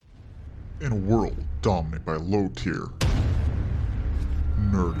In a world dominated by low-tier,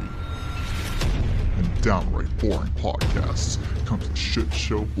 nerdy, and downright boring podcasts comes the shit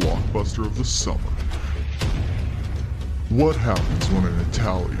show blockbuster of the summer. What happens when an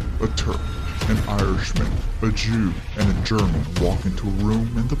Italian, a Turk, an Irishman, a Jew, and a German walk into a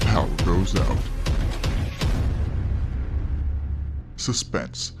room and the power goes out?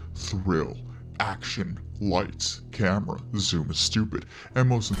 Suspense, thrill, action, lights, camera, zoom is stupid, and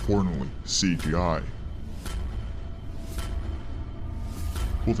most importantly, CGI.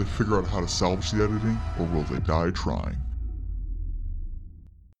 Will they figure out how to salvage the editing, or will they die trying?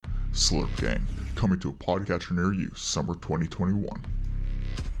 Slurp Gang, coming to a podcatcher near you, summer 2021.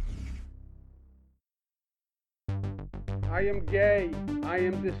 I am gay. I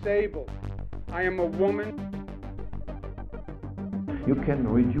am disabled. I am a woman. You can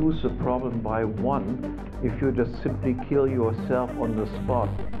reduce a problem by one if you just simply kill yourself on the spot.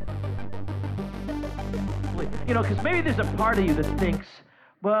 You know, because maybe there's a part of you that thinks,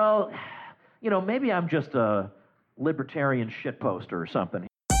 well, you know, maybe I'm just a libertarian shitposter or something.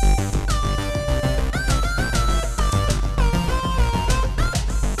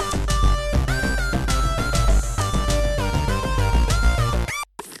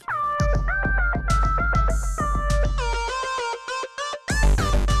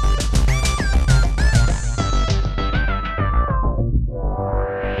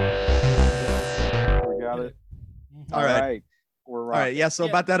 All right. We're All right. Yeah. So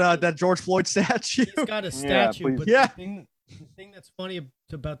about that George Floyd statue. He's got a statue, but Yeah. the thing that's funny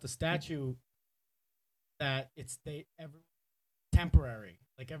about the statue that it's temporary.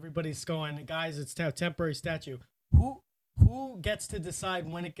 Like everybody's going, guys, it's a temporary statue. Who gets to decide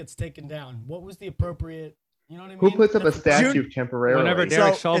when it gets taken down? What was the appropriate? You know what I mean? Who puts up a That's- statue temporarily? Whenever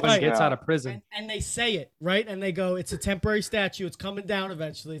Derek So, Chauvin right. gets out of prison. And they say it, right? And they go, it's a temporary statue. It's coming down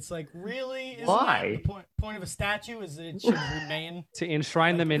eventually. It's like, really? Isn't Why? that the point of a statue is that it should remain To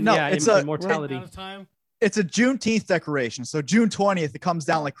enshrine them in No, it's a- immortality. amount of time? It's a Juneteenth decoration. So June 20th, it comes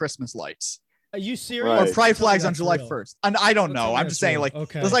down like Christmas lights. Are you serious? Right. Or pride flags on That's July real. 1st. And I don't Don't know. tell me I'm that's just saying, real. like,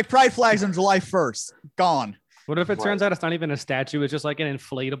 Okay. there's like pride flags on July 1st. Gone. What if it turns out it's not even a statue? It's just like an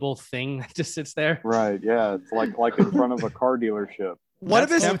inflatable thing that just sits there. Right, yeah. It's like in front of a car dealership. What if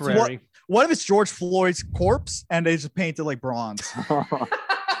That's it's temporary. what if it's George Floyd's corpse and they just painted like bronze?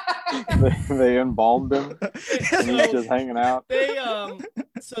 they embalmed him and he's just hanging out. It's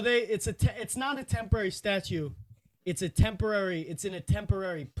not a temporary statue. It's in a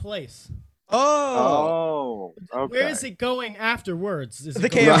temporary place. Oh, Oh, okay. Where is it going afterwards? Is it The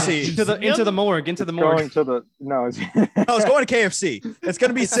going KFC. Into the morgue. Into the It's morgue. going to the no, it's, no, it's going to KFC. It's going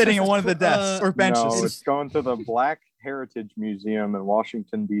to be sitting in one of the desks or benches. no, it's going to the Black Heritage Museum in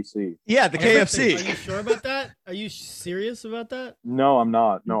Washington D.C. Yeah, the Are you KFC. sure about that? Are you serious about that? No, I'm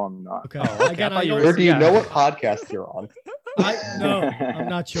not. No, I'm not. Okay. Oh, okay. Again, I thought you don't- were- Or do you Yeah. know what podcast you're on? No, I'm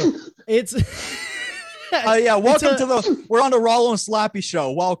not sure. It's. Yeah, welcome It's to the. We're on the Rollo and Slappy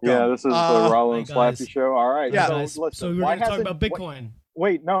show. Welcome. Yeah, this is the Rollo and Hey, guys. Slappy show. All right. Yeah. So, Guys, listen, so we're why going to talk hasn't- about Bitcoin.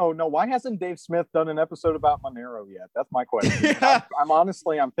 Wait, no. Why hasn't Dave Smith done an episode about Monero yet? That's my question. Yeah. I'm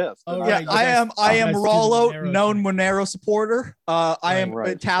honestly, I'm pissed. Oh, And Yeah, right, you I guys- am. I you am guys do Rollo, Monero known thing. Monero supporter. I am Right.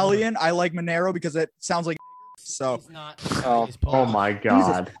 Italian. I like Monero because it sounds like. So He's not. Oh. He's Polish. Oh my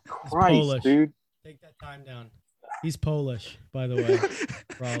god. Christ, Polish. dude. Take that time down. He's Polish, by the way.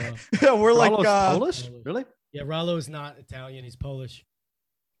 Rollo. yeah, we're like. Rollo's Polish? Really? Yeah, Rollo is not Italian. He's Polish.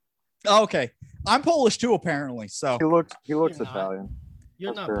 Okay, I'm Polish too, apparently. So He looks You're not. Italian.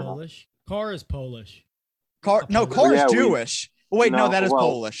 You're That's not fair enough. Polish. Carr is Polish. Car. No, Polish. Car is Yeah, we- Jewish. Wait, no, No, that is well,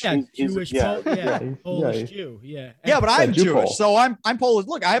 Polish. Yeah, He's- Jewish. yeah, Polish yeah. Jew. Yeah. Yeah, but I'm Jew Jewish, Pole. so I'm Polish.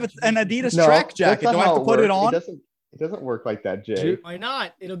 Look, I have an Adidas No, track that's jacket. not Do I have how to put it works. on? It doesn't work like that, Jay. Jew- Why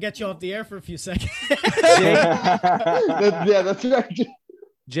not? It'll get you off the air for a few seconds. Yeah, that's right.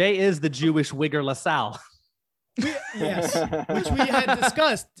 Jay is the Jewish Wigger LaSalle. Yes, which we had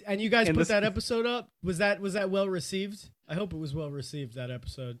discussed, and you guys In put this- that episode up. Was that well received? I hope it was well received, that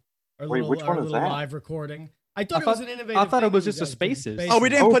episode. Our Wait, which one our is little that? live recording. I thought I it was thought- an innovative. I thought it thing was that just you a guys did. Spaces. Oh, we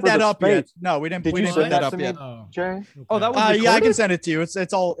didn't Oh, put for that the up yet. space. No, we didn't. Did We you didn't send put that that up to me, yet. Oh, Jay? Oh, that was Yeah, I recorded? can send it to you. It's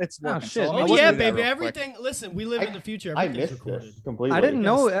working. shit. So I let Oh me yeah, do that baby. real quick. Everything. Listen, we live in the future. I Everything's missed recorded. this completely. I didn't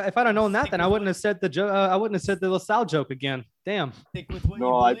know. If I'd have known that, Stick then I with wouldn't have said the I wouldn't have said the LaSalle joke again. Damn. Stick with what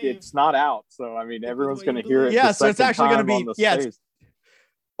No, you believe. it's not out. So I mean, with everyone's what going you to hear it. believe. Yeah, the so it's second actually gonna time be- on the yeah, it's- space.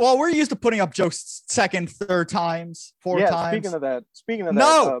 Well, we're used to putting up jokes second, third times, four Yeah, times. speaking of that,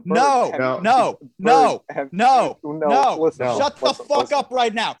 No, Bert, no, have- no, Bert, no, have- no, no, listen, no. Shut the listen, fuck listen, up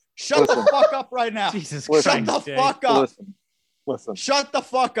right now. Shut the Listen. fuck up right now. Jesus Listen. Shut Christ. the Jay. fuck up. Listen, Shut the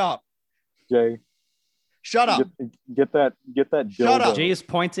fuck up. Jay. Shut up. Get that Shut up. dildo. Jay is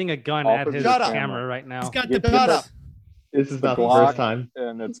pointing a gun Off at of his your camera camera. right now. He's got Get the Shut that- up. This is the not the Glock. first time.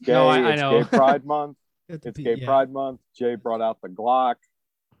 And it's gay. No, I it's know. Gay Pride Month. got the It's P- Gay yeah. Pride Month. Jay brought out the Glock,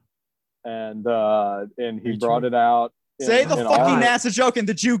 and he Pretty brought true. it out. Say the in fucking honor- NASA joke and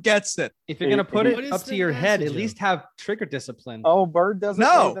the Jew gets it. If you're gonna put What it is up the to your head, at message? least have trigger discipline. Oh, Bird doesn't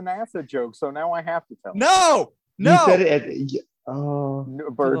No. say the NASA joke, so now I have to tell. him. No. You said No. it. Oh, No,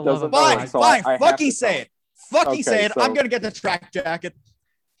 For Bird the love doesn't of know God. Fine. it, so Fine. I have Fucking to tell say him. it. Fucking Okay, say it. I'm so- gonna get the track jacket.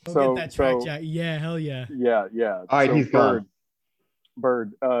 Go So- get that track so- jacket. Yeah, hell yeah. Yeah. All right, So he's gone.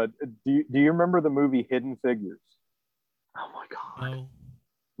 Bird, do you remember the movie Hidden Figures? oh my God. Oh.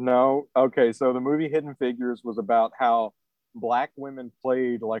 No. Okay, so the movie Hidden Figures was about how black women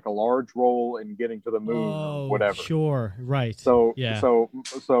played like a large role in getting to the moon Oh, or whatever. sure. Right. So Yeah.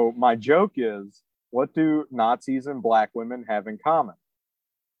 so my joke is, what do Nazis and black women have in common?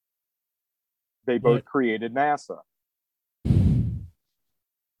 They both What? created NASA.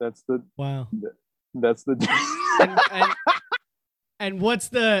 That's the Wow. that's the And what's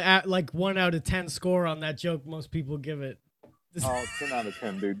the like 1 out of 10 score on that joke? Most people give it. Oh, 10 out of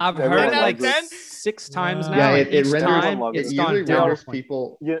 10, dude. I've Everyone heard it like loves 10? 6 times Wow. now. Yeah, and it each renders. time it it's It gone usually down. renders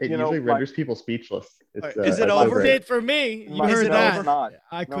people. You- It you know, usually my- renders people speechless. It's, Is it That's over? over. It did for me. You My- Is heard it no, that. it's not.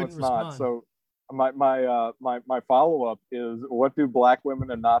 I No, couldn't it's respond. not. So my follow up is, what do black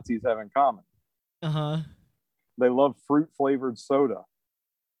women and Nazis have in common? Uh-huh. They love fruit flavored soda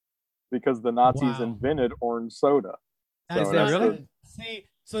because the Nazis Wow. invented orange soda. That's So that not- really? See,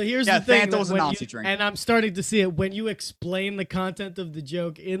 so here's Yeah, the thing. Fanta was a when Nazi you- drink. And I'm starting to see it. When you explain the content of the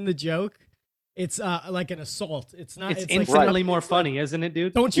joke in the joke, it's like an assault. It's not. It's like infinitely something- more it's like, funny, isn't it,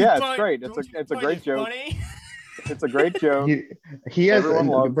 dude? Don't you Yeah, it's find- great. It's don't a- you it's a find great it joke. funny? It's a great joke. he has Everyone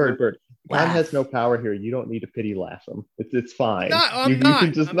loves Bird. it. Bird. John has no power here. You don't need to pity laugh him. It's fine. No, I'm You not.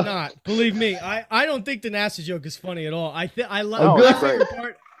 can just I'm not. Believe me, I don't think the NASA joke is funny at all. I Oh, love good. my favorite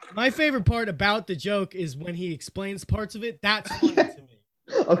part. My favorite part about the joke is when he explains parts of it. That's funny to me.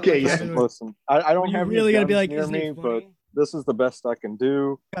 Okay, yeah. Listen, Listen, I don't You have really any gotta be guns like, near isn't me, it but funny? this is the best I can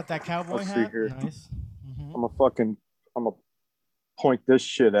do. Got that cowboy Let's see hat. here. Nice. Mhm. I'm gonna point this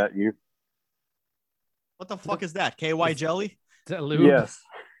shit at you. What the fuck is that? KY jelly? Is that lube? Yes.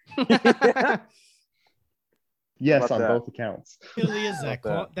 Yes, About on that? both accounts. Really is that?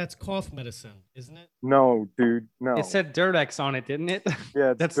 About that. That's cough medicine, isn't it? No, dude. No. It said Durex on it, didn't it?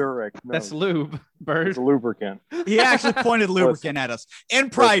 yeah, it's that's- Durex. No, That's lube, Bird. it's a lubricant. He actually pointed lubricant at us in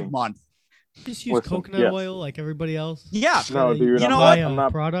Pride Listen. Month. Just use Listen, coconut yes. oil like everybody else. Yeah. No, dude. You know buy what? I'm a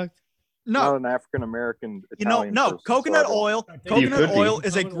not, product. No. not an African American. You know, no, coconut oil. You Coconut could be. oil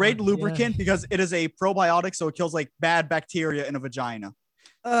is a Coconut great oil, yeah. lubricant because it is a probiotic, so it kills like bad bacteria in a vagina.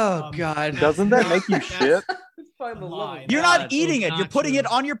 Oh Um, God. Doesn't that make you That's- shit? By the love of You're God. not eating it. You're not putting it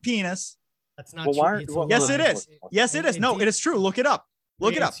true. on your penis. That's not Well, true. why- It's a well, Yes, lie. it is. Yes, it is. No, it is true. Look it up.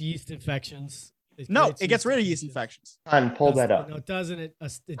 Look it up. It's yeast infections. No, creates it gets rid of yeast infections. John, pull that up. No, it doesn't. It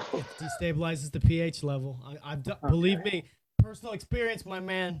destabilizes the pH level. Believe me, personal experience, my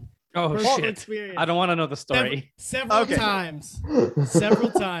man. Oh Personal shit. experience. I don't want to know the story. Several Okay. times. Several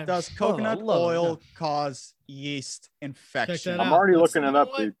times. Does coconut love it. oil cause yeast infection? that I'm out. already Let's- looking you it know up,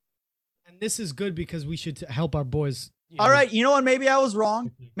 what? dude. And this is good because we should help our boys. All right, you know what? Maybe I was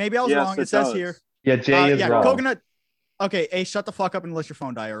wrong. Maybe I was Yes, wrong. It it says does. here. Yeah, Jay is yeah, wrong. coconut. Okay, Ace, shut the fuck up and let your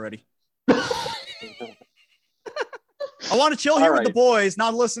phone die already. I want to chill here All with the right. boys,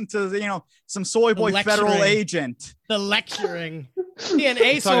 not listen to some soy boy federal lecturing. agent. The lecturing. Me and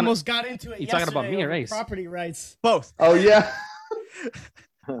Ace talking- almost got into it. you talking about yesterday me or over Ace? Property rights. Both. Oh yeah.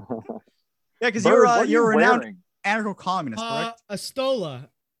 Yeah, because Bird, you're what are you're a you renowned wearing? anarcho-communist, correct? A Stola.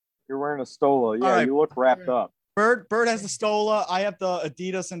 You're wearing a Stola. Yeah, All right. you look wrapped up. Bird has the Stola. I have the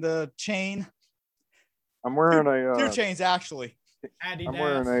Adidas and the chain. I'm wearing a. Two chains actually. Adidas. I'm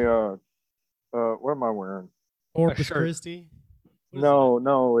wearing a. What am I wearing? Corpus shirt. Christi. What is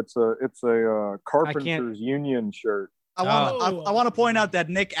No, it's a Carpenters Union shirt. I want Oh. I want to point out that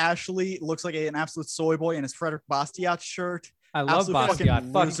Nick Ashley looks like an absolute soy boy in his Frederick Bastiat shirt. I love Absolute fucking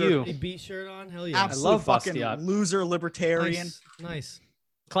Bastiat. Fuck loser. you. A B shirt on? Hell yeah. Absolute love fucking Bastiat. loser libertarian. Nice.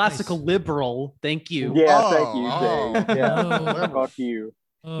 Classical liberal. Thank you. Yeah, Oh, thank you, Dave. Yeah, Oh. fuck you.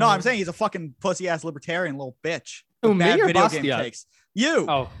 No, I'm saying he's a fucking pussy ass libertarian little bitch. Who, With me bad or video game Bastiat? takes. You.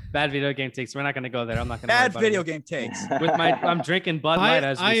 Oh, bad video game takes. We're not gonna go there. I'm not gonna. Bad worry about video it. game takes. With my, I'm drinking Bud Light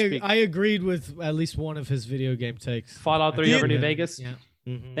as we speak. I agreed with at least one of his video game takes. Fallout 3 You- over New Vegas. Yeah.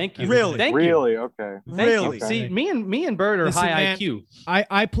 Mhm. Thank you. Really? Thank you. Really? Okay. Thank Really? you. See, me and Bird are Listen, high man, IQ.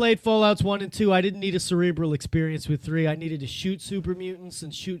 I played Fallouts 1 and 2. I didn't need a cerebral experience with 3. I needed to shoot super mutants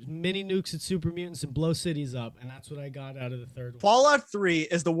and shoot mini nukes at super mutants and blow cities up, and that's what I got out of the third one. Fallout 3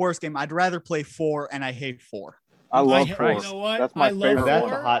 is the worst game. I'd rather play 4, and I hate 4. I love You 4. know what? That's my I love favorite That's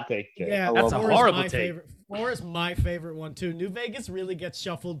one. a hot take, Jay. Yeah, That's a 4 is horrible my take. favorite. 4 is my favorite one too. New Vegas really gets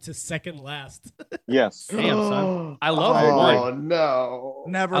shuffled to second last. Yes. Damn, son. I love I agree. one. No.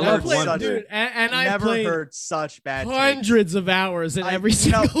 Never I heard love played, one. such. dude, and I Never played heard such bad takes. hundreds of hours in every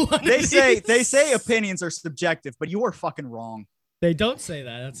You know, single one. They of say these. opinions are subjective, but you are fucking wrong. They don't say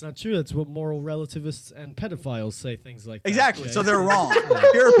that. That's not true. That's what moral relativists and pedophiles say. Things like that. Exactly. Okay? So they're wrong.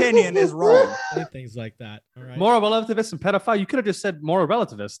 Your opinion is wrong. Say things like that. All right. Moral relativist and pedophile. You could have just said moral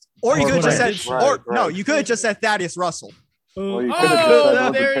relativist. Or you Or could have just right. said, Right, or no, right. you could have just said Thaddeus Russell. Well, you oh, could've just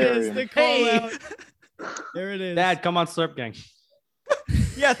said there it is. libertarian. The call Hey. out. There it is. Dad, come on, Slurp Gang.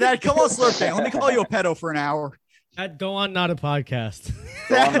 Yeah, Thad, come on, Slurp Gang. Let me call you a pedo for an hour. That go on, not a podcast.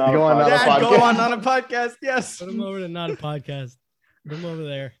 Go on, now, Go on, not a Dad, go podcast. on. on a podcast. Yes. Put him over to not a podcast. Put him over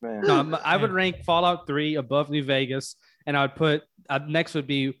there. Man. No, I would rank Fallout 3 above New Vegas, and I would put next would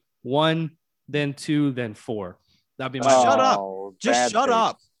be 1, then 2, then 4. That'd be my. Shut up. Oh, Just bad shut takes.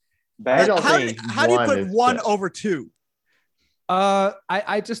 up. Bad don't How, think how do you one put is 1 good. over 2?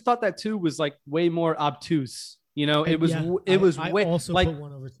 I just thought that 2 was like way more obtuse. You know, it was Yeah, it was I way also like put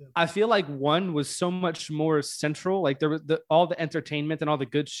 1 over 2. I feel like 1 was so much more central. Like there was all the entertainment and all the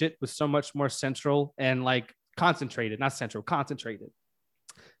good shit was so much more central and like concentrated, not central, concentrated.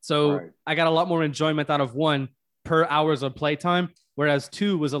 So Right. I got a lot more enjoyment out of 1 per hours of playtime, whereas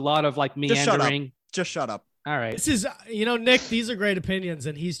 2 was a lot of like Just shut up. meandering. Just shut up. All right. This is, Nick, these are great opinions,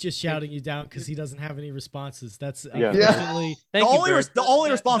 and he's just shouting you down because he doesn't have any responses. That's Yeah. unfortunately Thank the you, only Bird. the only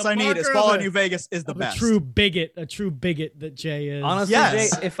The- response the I need is marker Fallout of a- New Vegas is the of best. a true bigot that Jay is. Honestly,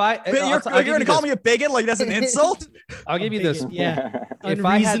 Yes. Jay, if I But you're I'll give going you to call this. me a bigot like that's an insult? I'll give you this. Bigot, yeah, If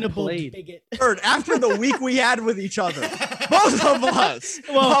I had unreasonable played- bigot. Bird, after the week we had with each other, both of us.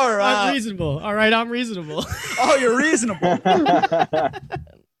 Well, All right. I'm reasonable. All right, I'm reasonable. Oh, you're reasonable.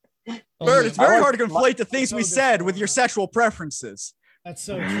 Bird, it's very I like hard to conflate the things we so said with your sexual preferences. That's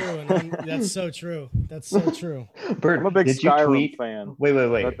so true. And that's so true. That's so true. Bert, I'm a big did you Skyrim tweet? fan. Wait.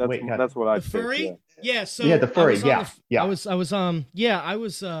 That's, Wait, God. that's what I The furry? Yeah. So Yeah, the furry, I was on yeah, yeah. I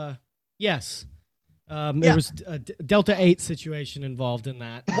was yes. Yeah. There was a Delta 8 situation involved in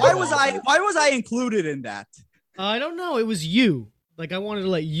that. Why was I included in that? I don't know. It was you. Like I wanted to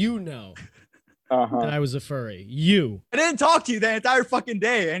let you know Uh-huh. that I was a furry. You. I didn't talk to you the entire fucking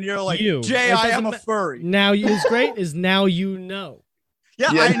day, and you're like, You. Jay, It I doesn't am a ma- furry. Now is great is now you know.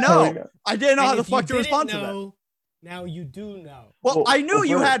 Yeah, Yeah, I no, know. I didn't know And how the if you fuck to respond to didn't that. know, now you do know. Well, Well, I knew well,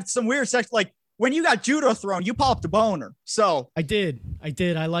 you Bird- had some weird sex. Like when you got judo thrown, you popped a boner. So, I did.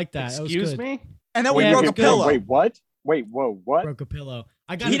 I like that. That was Excuse good. me? and then Yeah, we it broke was a good. pillow. Wait, what? Wait, whoa, what? Broke a pillow.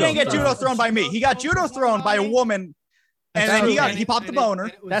 I got He it didn't get from judo a- thrown by me. He got judo thrown by a woman, and then he popped the boner.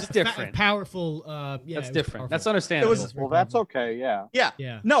 and it was That's a different. Powerful. Yeah, That's it was different. That's powerful. understandable. It was- Well, that's okay. Yeah. Yeah.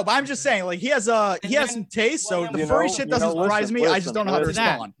 Yeah. No, but I'm just saying, like he has And some taste. So well, the you furry know- shit you know, doesn't surprise listen, me. I listen, just don't know how to listen.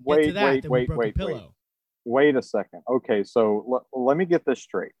 respond. Get Wait, to that, wait, then we wait, broke a wait, wait. pillow. Wait a second. Okay, so let me get this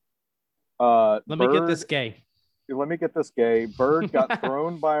straight. Let me get Bird- this gay. Let me get this gay. Bird got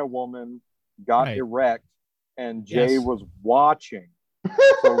thrown by a woman, got Right. erect, and Jay Yes. was watching.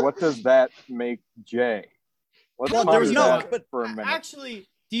 So what does that make Jay? Let's Well, ponder there's no- that but for a minute. Actually,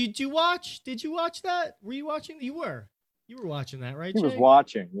 did you watch that? Were you watching? You were watching that, right? He was Jay?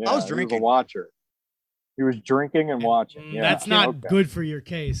 watching. Yeah, I was He drinking. was a watcher. He was drinking and watching. Yeah. That's not Okay. good for your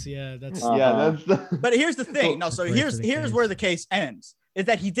case. Yeah, that's Uh-huh. Yeah, that's the. But here's the thing. No, so Great here's for the here's case. where the case ends. Is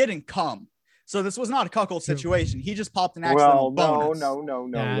that he didn't come. So this was not a cuckold situation. He just popped an accidental Well, bonus. no.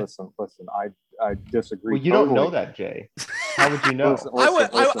 That- Listen. I disagree. Well, you don't know totally. that, Jay. How would you know? Listen, I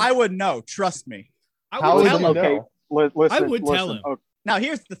would listen. I would know. Trust me. I How would would tell you him. Okay. know? Listen, I would tell him. Okay. Now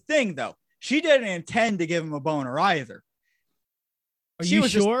here's the thing though. She didn't intend to give him a boner either. Are She you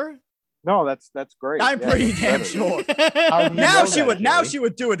was just- sure? No, that's great. I'm Yeah, pretty that's damn better. sure. How do you Now know she that, would now Jay? she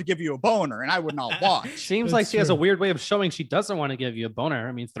would do it to give you a boner, and I would not watch. Seems That's like she has a true. weird way of showing she doesn't want to give you a boner.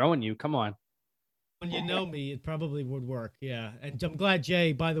 I mean, throwing you. Come on. When you know me, it probably would work. Yeah, and I'm glad,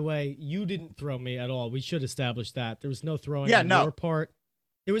 Jay. By the way, you didn't throw me at all. We should establish that there was no throwing Yeah, on no. your part.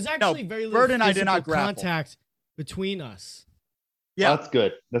 There was actually very little Bird and I did not physical grapple. contact between us. Yeah. That's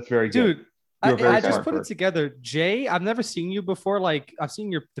good. That's very good. Dude, You're very I just smart, put Bird. it together. Jay, I've never seen you before. Like, I've seen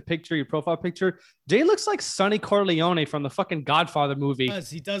the picture, your profile picture. Jay looks like Sonny Corleone from the fucking Godfather movie.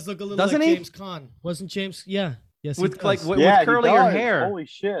 He does look a little Doesn't like he? James Caan. Wasn't James? Yeah. Yes, he with does. like with Yeah, he curlier does. hair. Holy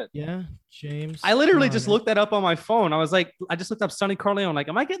shit. Yeah, James. I literally just Garner. looked that up on my phone. I was like, I just looked up Sonny Corleone. Like,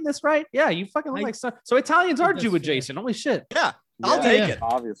 am I getting this right? Yeah, you fucking look I like Son. So Italians think are that's Jew fair. adjacent. Holy shit. Yeah, I'll Yeah, take yeah. it.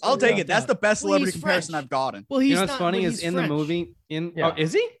 Obviously. I'll take yeah. it. That's the best Well, celebrity he's comparison French. I've gotten. Well, he's You know what's not, funny but is he's in French. the movie. Yeah. Oh,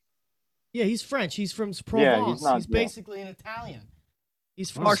 is he? Yeah, he's French. He's from Yeah, Provence. he's not- he's yeah. basically an Italian. He's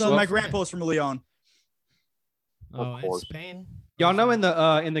from Marshall, Southern my France. grandpa's from Leon. Oh, Of in course. Spain. Y'all know in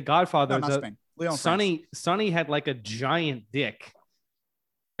the Godfather, No, not the Spain. Leon. Sonny had like a giant dick.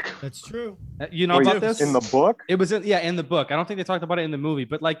 That's true. You know Wait, about this? in the book? It was in the book. I don't think they talked about it in the movie,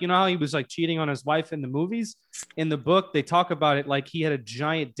 but like you know how he was like cheating on his wife in the movies. In the book, they talk about it like he had a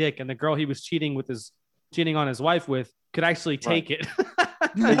giant dick, and the girl he was cheating on his wife with could actually take it.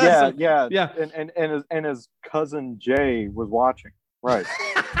 Yeah, So- yeah, yeah. And his cousin Jay was watching. Right.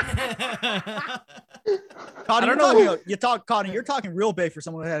 Connie, I don't know. Connie, you're talking real big for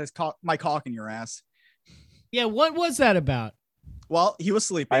someone who had my cock in your ass. Yeah, what was that about? Well, he was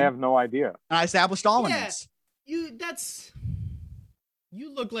sleeping. I have no idea. And I established dominance. You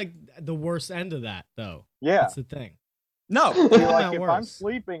look like the worst end of that, though. Yeah. That's the thing. No. See, like Not if I'm worse.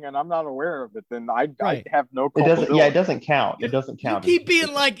 sleeping and I'm not aware of it, then I Right. have no It doesn't. culpability. Yeah, it doesn't count. It doesn't You count. keep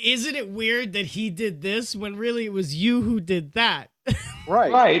being like, isn't it weird that he did this when really it was you who did that?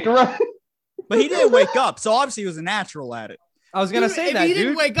 Right. Right. But he didn't wake up, so obviously he was a natural at it. I was gonna Dude, say if that, he dude.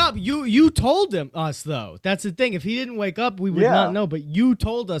 didn't wake up, you told us though. That's the thing. If he didn't wake up, we would Yeah. not know. But you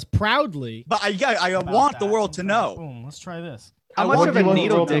told us proudly. But I about want the that. world to know. Boom. Let's try this. How What much do of you a want the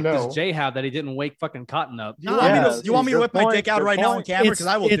needle world to dick does know? Jay have that he didn't wake fucking Cotton up? You want me Yeah, to, you want me to good whip my point, dick out good right now on point. camera? Because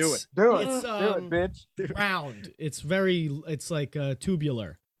I will do it. Do it. It's, Do it, bitch. round. It's like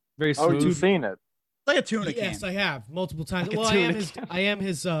tubular. Very Oh, smooth. you've seen it. Like a tuna Yes, can. I have multiple times. Like a Well, tuna I am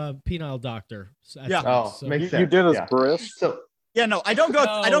his penile doctor. at Yeah. times, Oh, so- makes You sense. did us yeah. brisk. So Yeah, no, I don't go.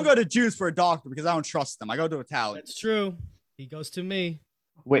 I don't No. go to Jews for a doctor because I don't trust them. I go to Italians. That's true. He goes to me.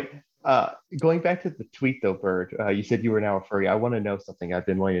 wait, going back to the tweet though, Bird. You said you were now a furry. I want to know something. I've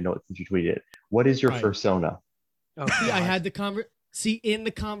been wanting to know it since you tweeted it. What is your Right. fursona? Oh, See, I God. had the in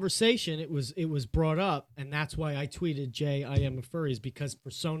the conversation, it was brought up, and that's why I tweeted Jay, I am a furry, is because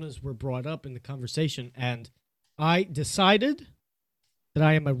personas were brought up in the conversation, and I decided that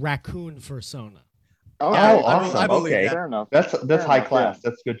I am a raccoon fursona. Oh, Yeah, awesome. I believe Okay. that. Fair enough. That's Fair high enough, class. yeah.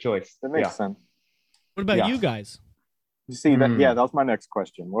 That's a good choice. That makes Yeah. sense. What about Yeah. you guys? You see that? Hmm. Yeah, that was my next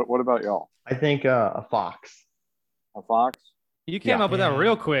question. What about y'all? I think a fox. A fox? You came Yeah. up with that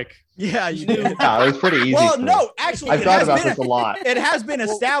real quick. Yeah, you do. Yeah, it was pretty easy. Well, for me. no, actually, I've it thought has about been this a lot. It has been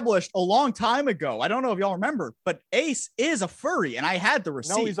established a long time ago. I don't know if y'all remember, but Ace is a furry, and I had the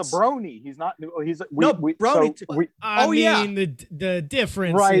receipts. No, he's a brony. He's not. He's No, brony So we, I Oh, yeah. mean, the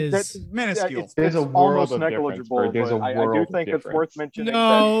difference right. is That's minuscule. There's a it's world almost of difference, negligible. Bert. There's a but I do world of think it's difference. worth mentioning.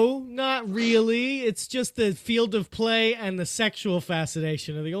 no, not really. It's just the field of play and the sexual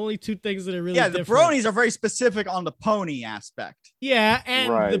fascination are the only two things that are really yeah, the different. bronies are very specific on the pony aspect. Yeah,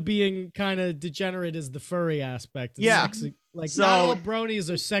 and Right. the being kind of degenerate is the furry aspect. It's Yeah. sexy. Like So- not all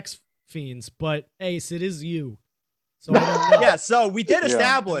bronies are sex fiends, but Ace, it is you. So I don't know. Yeah, so we did Yeah.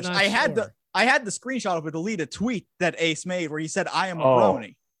 establish. I'm not I had sure. the screenshot of a deleted tweet that Ace made where he said, "I am a Oh,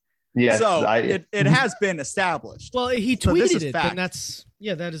 brony." Yes. so I, it has been established. Well, he So this tweeted is it, fact. and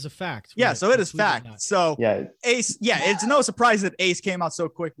that is a fact. Yeah, right, so it he is tweeted fact. that. So yeah. Ace, yeah, it's no surprise that Ace came out so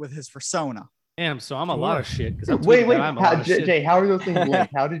quick with his persona. Damn, so I'm a lot of shit. 'cause I'm Wait, tweeting wait. that I'm a How, lot of shit. Jay, how are those things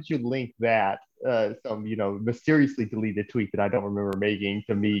linked? How did you link that? Some mysteriously deleted tweet that I don't remember making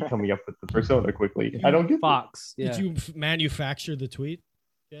to me coming up with the persona quickly. I don't get Fox. Yeah. Did you manufacture the tweet?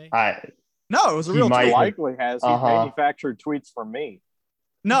 Jay? No, it was a He real might tweet. have- Likely has. He's Uh-huh. manufactured tweets for me.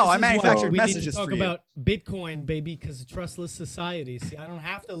 No, This I is why manufactured we messages need to talk for you. about Bitcoin, baby, because trustless society. See, I don't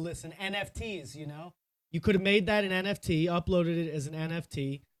have to listen. NFTs, you could have made that an NFT, uploaded it as an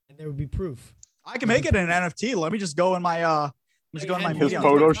NFT, and there would be proof. I can make it an NFT. Let me just go in my You go in my had to His do it media. at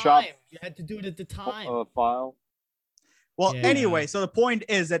photo- the Photoshop. time. You had to do it at the time. File. Well, Yeah. anyway, so the point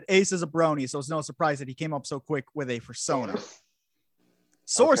is that Ace is a brony, so it's no surprise that he came up so quick with a persona.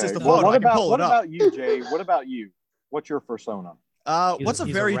 Source is Okay. the Well, photo. I what can about pull what it up. about you, Jay? What about you? What's your persona? What's a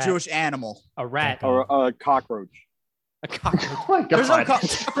he's a very rat. Jewish animal? A rat. Or a cockroach? A cockroach. Oh my There's no God.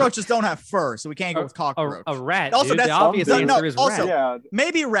 cockroaches don't have fur, so we can't go with A, cockroach. a rat. Also, dude. The that's- obvious no, answer is also- rat. Yeah.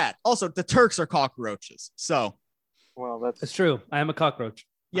 Maybe rat. Also, the Turks are cockroaches. So Well, that's It's true. I am a cockroach.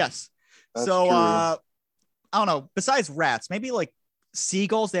 yes. That's so true. I don't know. Besides rats, maybe like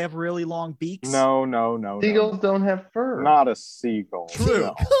seagulls. They have really long beaks. no. Seagulls don't have fur. Not a seagull. True.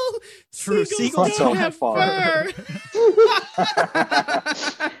 No. True. Seagulls Seagulls don't don't have have fur.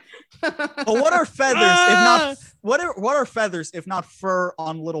 But what are feathers if not what are feathers if not fur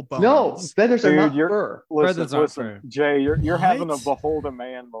on little bones? No, feathers are Dude, not you're- fur. Feathers aren't Listen, fair. Jay, you're having a What? behold a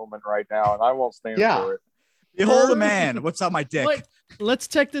man moment right now, and I won't stand Yeah. for it. Behold a man. What's on my dick? What? Let's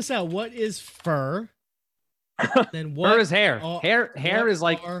check this out. What is fur? Then what Fur is hair. are- Hair what is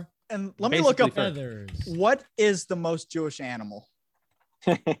like are And let me look up Basically feathers. what is the most Jewish animal?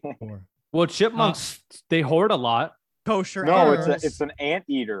 For? well, chipmunks. They hoard a lot. Kosher No, animal. it's an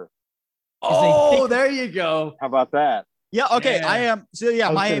anteater. Oh, there you go. How about that? Yeah, okay. Yeah. I am. So yeah, I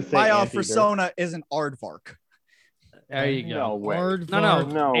was my gonna say my anteater. persona is an aardvark. There you No go. way. No,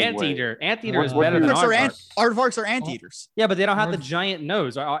 No way. anteater. Anteater is What better do than you- Aardvarks are aardvark. anteaters. Yeah, but they don't have the Aard- giant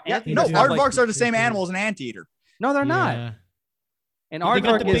nose. Anteaters No, do have, aardvarks are the same They do. animal as an anteater. No, they're not. Yeah. An They got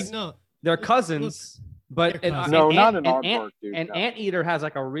aardvark the is big nose. they're cousins, but They're an, cousins. No, an not ant- an an aardvark, ant- dude. An no. anteater has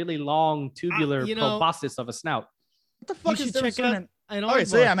like a really long tubular you know- proboscis of a snout. What the fuck You is should the check out an Okay,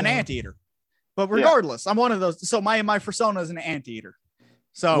 so yeah, I'm an aardvark, though. anteater. But regardless, I'm one of those. So my persona is an anteater.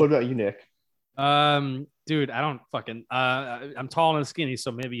 So What about you, Nick? Dude, I don't fucking. I'm tall and skinny,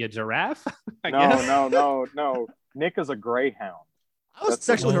 so maybe a giraffe. I No, guess. no. Nick is a greyhound. I was That's-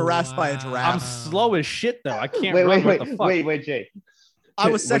 sexually Oh, harassed by a wow. I'm giraffe. slow as shit though. I can't Wait, run. wait, What the fuck? wait, Jay. I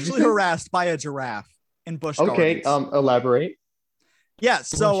was What'd you sexually say? harassed by a giraffe in Busch Okay, Gardens. elaborate. Yeah,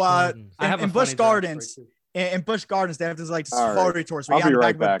 so Busch Gardens. I have in a Busch funny giraffe Gardens, story, too. in Busch Gardens, they have this like All right. safari tours where I'll you be get on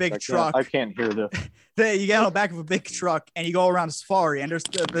right the back back. of a big truck. I can't hear this. You get on the back of a big truck and you go around a safari, and there's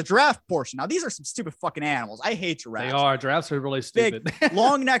the giraffe portion. Now these are some stupid fucking animals. I hate giraffes. They are. Giraffes are really Big, stupid.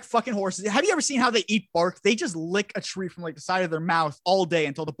 long neck fucking horses. Have you ever seen how they eat bark? They just lick a tree from like the side of their mouth all day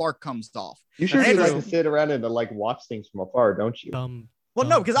until the bark comes off. You sure That's you like true. to sit around and like watch things from afar, don't you? Well,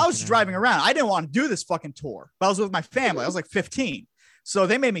 no, because I was just driving around. I didn't want to do this fucking tour, but I was with my family. I was like 15. So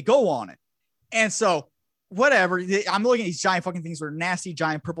they made me go on it. And so, whatever. I'm looking at these giant fucking things with nasty,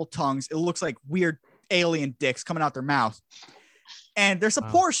 giant purple tongues. It looks like weird alien dicks coming out their mouth. And there's a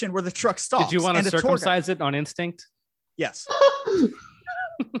portion where the truck stops. Did you want to and the tour guide- circumcise it on instinct? Yes.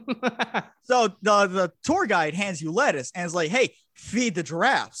 So the tour guide hands you lettuce and is like, hey, feed the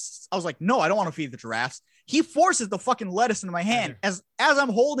giraffes. I was like, no, I don't want to feed the giraffes. He forces the fucking lettuce into my hand as I'm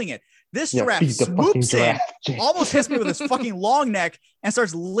holding it. This Yeah, giraffe feed the fucking swoops in, giraffe, Jay. almost hits me with his fucking long neck, and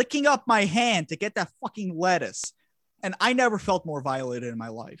starts licking up my hand to get that fucking lettuce. And I never felt more violated in my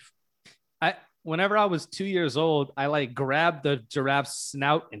life. Whenever I was 2 years old, I like grabbed the giraffe's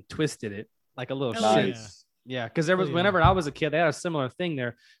snout and twisted it like a little Hell shit. yeah. Yeah, because there was Hell yeah. whenever I was a kid, they had a similar thing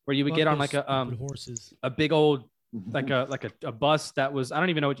there where you would get on like horses. a big old like a bus that was, I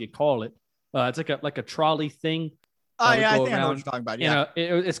don't even know what you call it. It's like a trolley thing. Oh that would yeah, I go think I know what around. you're talking about. You Yeah. know,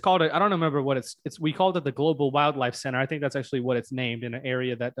 it's called I don't remember what it's we called it the Global Wildlife Center. I think that's actually what it's named, in an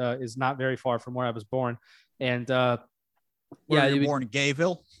area that is not very far from where I was born. And Where yeah, you you were would- born in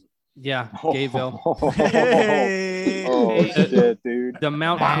Gayville. yeah, Gayville. Hey. Oh shit, dude. The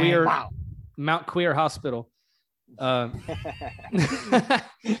Mount Queer Hospital. But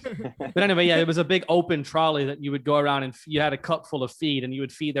anyway, yeah, it was a big open trolley that you would go around, and you had a cup full of feed, and you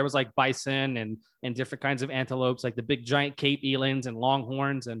would feed. There was like bison and different kinds of antelopes, like the big giant Cape elands and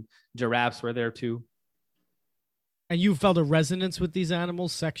longhorns, and giraffes were there too. And you felt a resonance with these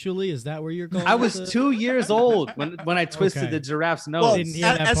animals sexually? Is that where you're going? I with was it? 2 years old when I twisted Okay. the giraffe's nose. Well, didn't hear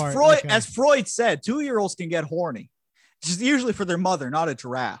that as part. Freud Okay. as Freud said, 2-year-olds can get horny. Just usually for their mother, not a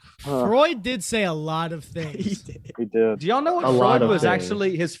giraffe. Freud did say a lot of He things. did. He did. Do y'all know what A lot Freud of was things.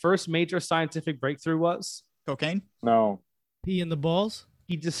 actually his first major scientific breakthrough was? Cocaine? No. Pee in the balls?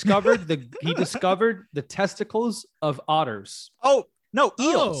 He discovered the testicles of otters. Oh no,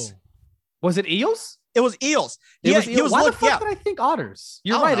 eels. Oh. Was it eels? It was eels. It was he eels. was Why the looking. fuck Yeah, did I think otters?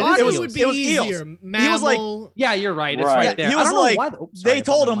 You're I right. don't It know. is Otters eels. would be It was eels. easier. He was like- Mammal. Yeah, you're right. It's Right. right there. He I was don't know like- why. Oops, sorry they if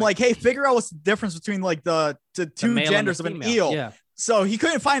told I'm him on like, hey, figure out what's the difference between like the the two male and genders the of an female. eel. Yeah. So he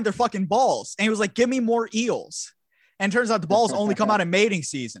couldn't find their fucking balls, and he was like, give me more eels. And it turns out the balls only come out in mating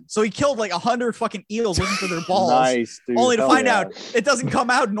season. So he killed like 100 fucking eels looking for their balls, Nice, dude. only to Hell find yeah. out it doesn't come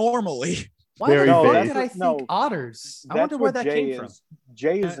out normally. Why Very the fuck vague. did I think No, otters? I That's wonder where what that Jay came from. is.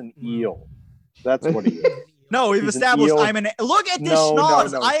 Jay is an eel. That's what he is. No, we've He's an established eel. I'm an. Look at this No,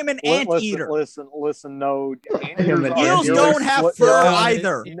 schnoz. no. I am an anteater. Listen. No, Eels You're don't have split- fur no,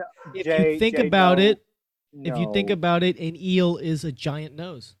 either. no, If Jay- you think Jay, about no. it, if you think No. about it, an eel is a giant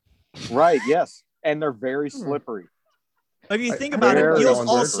nose. Right, yes, and they're very Hmm. slippery. If you I- think I about it, heard eels on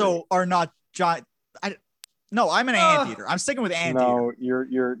also are not giant. No, I'm an anteater. I'm sticking with anteater. No, you're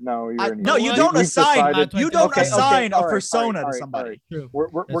no, you're an No, eel. you We- don't We've assign. decided- You don't Okay, assign all a right, persona all to right, somebody. True. We're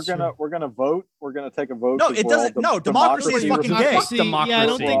That's gonna true. we're gonna vote. We're gonna take a vote. No, 'cause it we're all doesn't- no, democracy is democracy fucking gay. Democracy, yeah, I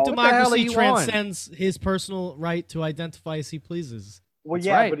don't democracy. think What the hell democracy are you on? transcends his personal right to identify as he pleases. Well, That's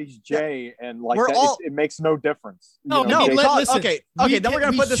yeah, right. but he's Jay, and like We're that, all- it makes no difference. You No, know, I mean, Jay- listen, okay, we then we're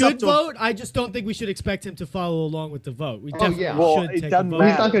gonna we put this should up to vote. I just don't think we should expect him to follow along with the vote. We Oh, definitely yeah. Well, should it take a doesn't vote. Well,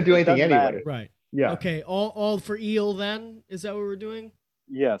 he's matter. not going to do It anything doesn't anyway. matter. Right. Yeah. Okay. All for eel then? Is that what we're doing?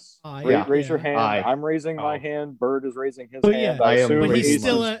 Yes. Aye. Yeah. Raise your hand. Aye. I'm raising my Oh. hand. Bird is raising his But hand. yeah. I am assume But he's raising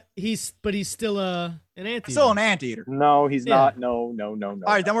still mine. he's still an anti. Still an anteater. No, he's Yeah. not. No, no, no, no.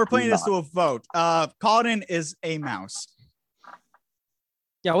 All right, then we're putting He's this to not. a vote. Cotton is a mouse.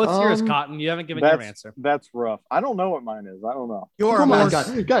 Yeah, what's yours, Um, Cotton? You haven't given your That's answer. that's rough. I don't know what mine is. I don't know. You're a Come on, mouse.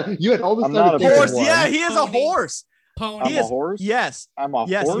 God, you had all this I'm time not to a think of Horse. one. Yeah, he is a Pony. horse. Pony. I'm He a is- horse. Yes. I'm a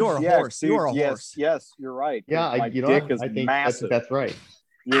Yes, horse. you are a Yeah, horse. dude, You are a yes, horse. Yes, you're right. Yeah, my you know dick what? is I think massive. that's right.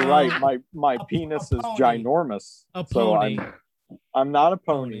 You're right. My penis is pony. ginormous. A So pony. I'm not a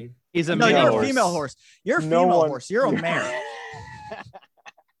pony. He's a No, mini you're a horse. female horse. You're a No female one- horse. You're a mare.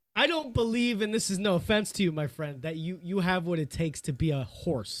 I don't believe, and this is no offense to you, my friend, that you have what it takes to be a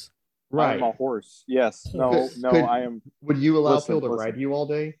horse. Right. I'm a horse. Yes. No. Could- No. could- I am. Would you allow Listen, Phil to listen. ride you all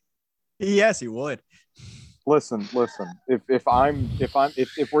day? Yes, he would. Listen.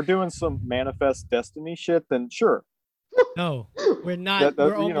 If we're doing some manifest destiny shit, then sure. No, we're not. That, we're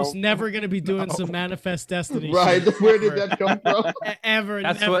you almost know- never going to be doing some manifest destiny. Right. shit. Where did Ever. that come from? Ever.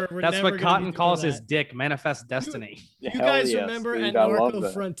 That's never. what We're that's never what gonna Cotton be calls doing his that. dick, manifest destiny. You Hell guys yes, remember dude, I love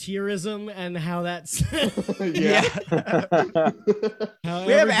that. anarcho-frontierism and how that's Yeah. how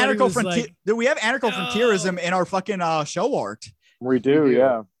We have everybody was anarcho like, we have anarcho-frontierism in our fucking show art. We do. do.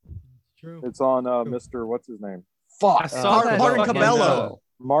 Yeah. True. It's on Mr. What's his name? I saw that Martin fucking, Cabello.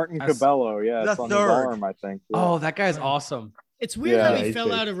 Martin I s- Cabello. Yeah. The It's on his third. arm, I think. Yeah. Oh, that guy's awesome. It's weird Yeah, how he he's fell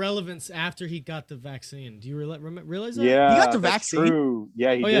good. out of relevance after he got the vaccine. Do you realize that? Yeah. He got the that's vaccine. True.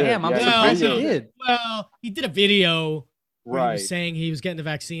 Yeah. He Oh, yeah. did. Damn, I'm yeah, he surprised did. he did. Well, he did a video where he Right. was saying he was getting the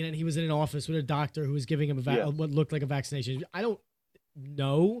vaccine and he was in an office with a doctor who was giving him Yes. what looked like a vaccination. I don't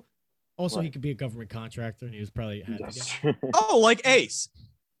know. Also, he Right. could be a government contractor and he was probably had to Yes. get. Oh, like Ace.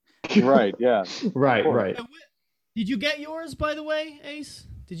 Right. Yeah. Right, course. right. Did you get yours, by the way, Ace?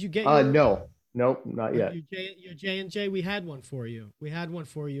 Did you get yours? No. Nope, not yet. Your J&J, we had one for you. We had one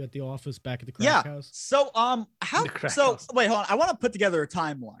for you at the office back at the crack Yeah. house. So how The crack so house. wait, hold on. I want to put together a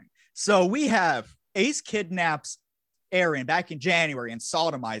timeline. So we have Ace kidnaps Aaron back in January and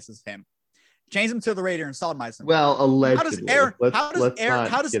sodomizes him. Chains him to the radiator and sodomizes him. Well, how allegedly. does Aaron Let's how does Aaron not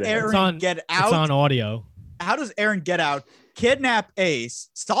how does get ahead. Aaron It's on- get It's out? on audio. How does Aaron get out? Kidnap Ace,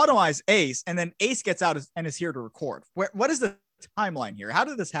 sodomize Ace, and then Ace gets out and is here to record. What is the timeline here? How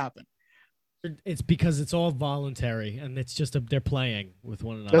did this happen? It's because it's all voluntary and it's just they're playing with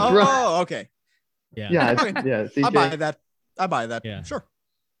one another. That's Oh, right. okay. Yeah. Yeah, Okay. yeah. I buy CJ, that. I buy that. Yeah. Sure.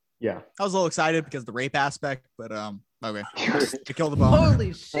 yeah. I was a little excited because of the rape aspect, but okay. To kill the bone.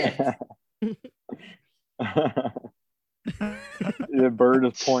 Holy shit. The bird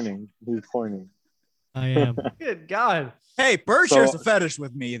is pointing. He's pointing. I am. Good God. Hey, Bird So- shares a fetish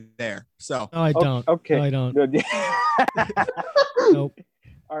with me there. So No, I don't. Okay. No, I don't. Good. Nope.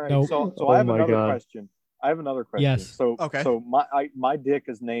 All right. Nope. So Oh I have my another God. question. I have another question. Yes. So Okay. So my dick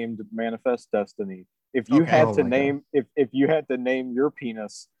is named Manifest Destiny. If you Okay. had Oh to my name if you had to name your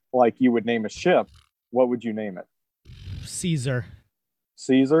penis like you would name a ship, what would you name it? Caesar.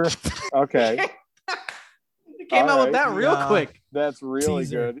 Caesar. Okay. You came out with Alright. that real Yeah. quick. That's really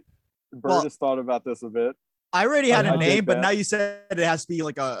Caesar. good. Bird Well- has thought about this a bit. I already had I a dig name, but that. now you said it has to be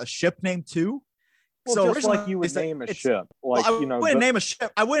like a ship name too. Well, so just like originally you would it's like- name a it's- ship. well, Like, I you know, wouldn't the- name a ship.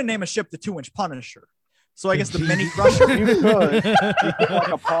 I wouldn't name a ship the 2-inch Punisher. So I guess the mini crusher. you could. You could like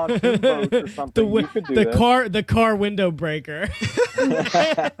a pontoon boat or something. wi- You could do the that. the car window breaker.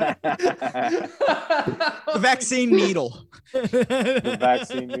 The vaccine needle. The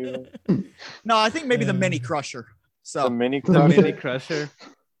vaccine needle. No, I think maybe the mini crusher. So The mini The crusher. mini crusher.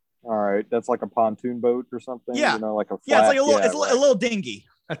 All right, that's like a pontoon boat or something. Yeah. You know, like a flat, yeah, it's like a little, yeah, it's a little dinghy.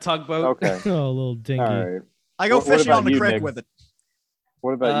 A tugboat. Okay. Oh, a little dingy. All right. I go What fishing about on the you, creek Nick? with it.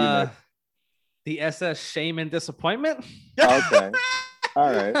 What about you, Nick? The SS Shame and Disappointment? Okay.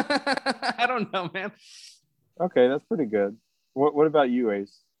 All right. I don't know, man. Okay, that's pretty good. What about you,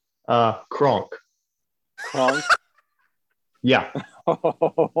 Ace? Kronk. Kronk? Yeah.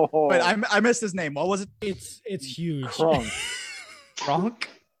 But I missed his name. What was it? It's huge. Kronk. Kronk?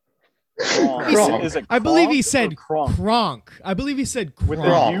 Kronk. Kronk. Is it I believe he Kronk or said Kronk. Kronk. I believe he said With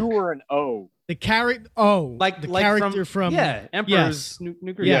Kronk. a U or an O? The character. Oh, Like the like character from yeah, Emperor's New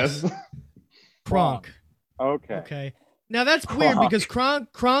Groove. Yes. Kronk. Okay. Okay. Now that's weird Kronk. because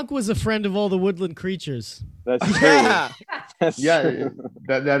Kronk was a friend of all the woodland creatures. That's true. Yeah. That's Yeah, true.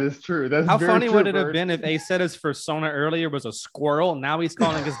 that is true. That's How very funny true, would it have Bird. been if Ace said his persona earlier was a squirrel? Now he's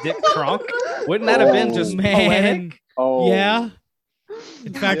calling his dick Kronk. Wouldn't that have been Oh, just man. poetic? Oh. Yeah.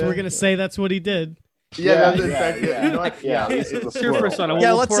 In fact, we're gonna say that's what he did. Yeah, Yeah, that's in fact, yeah, you know what? yeah. It's a It's your first squirrel. one. Yeah,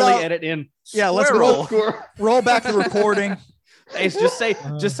 We'll let's, poorly edit in. Yeah, let's Squirrel. roll back the recording. Ace, just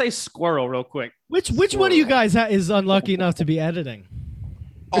say squirrel real quick. Which one of you guys is unlucky enough to be editing?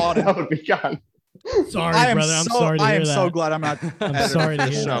 Auden. That would be gone. Sorry, I am brother. I'm so, sorry to I hear am that. so glad I'm not. I'm editor sorry to for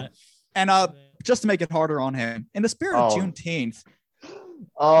this hear show. that. And just to make it harder on him, in the spirit of Oh. Juneteenth,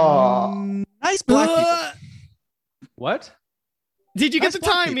 Oh, nice black people. What? Did you get Nice the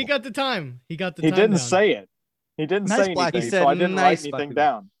black time? He people. got the time. He got the He time. didn't down. say it. He didn't Nice say black- anything, He said so I didn't nice write black anything people.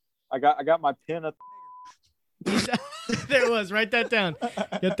 down. I got my pen at There it was. Write that down.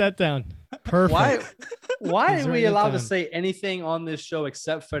 Get that down. Perfect. Why He's are we writing it allowed to down. say anything on this show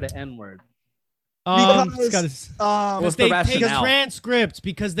except for the N word? It's gotta- What's Because the they take rationale? transcripts.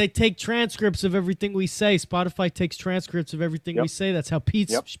 Because they take transcripts of everything we say. Spotify takes transcripts of everything we Yep. say. That's how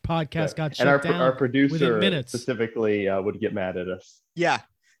Pete's Yep. podcast got and shut down. our within producer minutes. specifically would get mad at us. Yeah.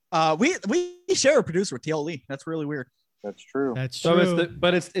 We share a producer with TLE. That's really weird. That's true. That's So true.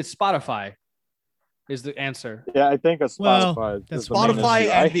 but it's Spotify, is the answer. Yeah, I think a Well, Spotify. that's is the main Spotify issue.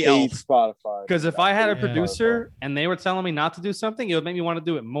 and I the hate Elf. Spotify. Because if I had a Yeah. producer and they were telling me not to do something, it would make me want to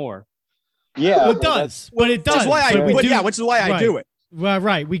do it more. Yeah, Well, it but that's- does. But it Which does. is why I but we but do, yeah, which is why I right. do it. Well,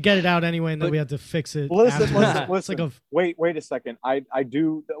 right. We get it out anyway, and then But- we have to fix it. Listen, afterwards. listen, It's like listen. Wait a second. I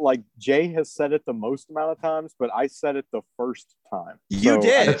do like Jay has said it the most amount of times, but I said it the first time. You So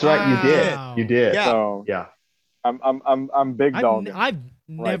did. That's right, you did. Wow. You did. Yeah. So Yeah. I'm big dog. I've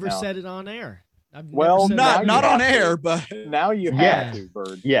never now. said it on air. I've never Well, said Not it now not you on have to. air, but Now you Yeah. have to,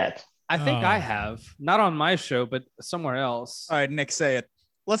 Bird. Yet. I think I Oh. have. Not on my show, but somewhere else. all right, Nick, say it.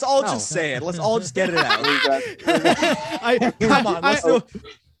 Let's all No. just say it. Let's all just get it out. Come on, let's do-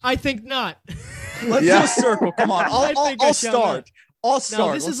 I think not. Let's Yeah. do a circle. Come on. I think I I'll shall start. I'll No,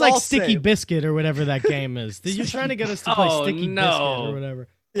 start. this Let's is like all Sticky say- Biscuit or whatever that game is. You're trying to get us to play Oh, Sticky no. Biscuit or whatever.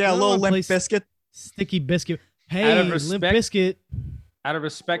 Yeah, a No little one limp plays- biscuit. Sticky Biscuit. Out Hey, of Limp respect- Biscuit. Out of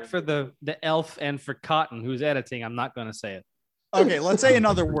respect for the elf and for Cotton, who's editing, I'm not going to say it. Okay, let's say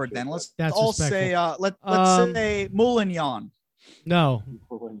another word then. Let's That's all say let's Um, say Moulignon. No.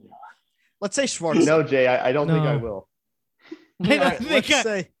 Let's say Schwartz. No, Jay, I don't think I No. will. I All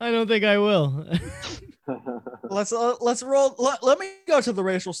right, don't think I will. let's roll. Let me go to the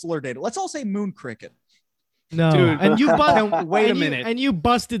racial slur data. Let's all say moon cricket. No. Dude, and you wait a and you- minute. and you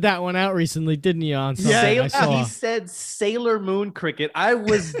busted that one out recently, didn't you? On something Yeah, I Sailor, saw. he said Sailor Moon cricket. I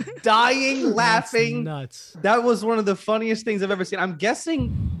was dying That's laughing. nuts. That was one of the funniest things I've ever seen. I'm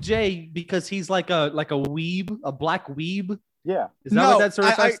guessing Jay because he's like a weeb, a black weeb. Yeah. Is that what that's a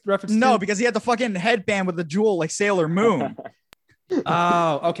I- reference No, to? because he had the fucking headband with the jewel like Sailor Moon.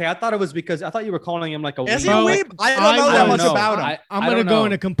 Oh, okay. I thought it was because I thought you were calling him like a Is weeb. he a Oh, weeb? I don't I know that don't much know. about him. I'm I going to don't go know.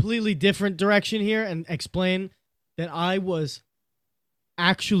 in a completely different direction here and explain that I was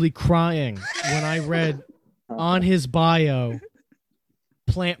actually crying when I read on his bio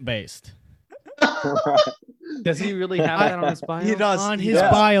plant-based. Does he really have that on his bio? He does. On he his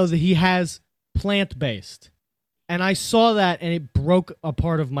does. bio that he has plant-based. And I saw that and it broke a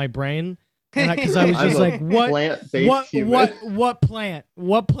part of my brain. Because I was I'm just a like, what? plant-based human. What plant?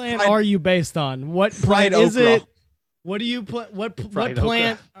 What plant Fried- are you based on? What Fried plant is okra. it? What do you put? What Fried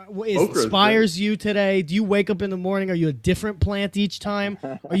plant Okra's good. inspires you today? Do you wake up in the morning? Are you a different plant each time?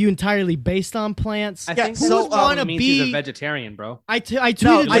 Are you entirely based on plants? I Yeah, think so, so. Who would wanna Means he's be- a vegetarian, bro. I tweeted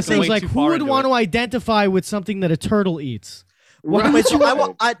No, this. I I was think- like, way too who far would into want it. to identify with something that a turtle eats? Which I just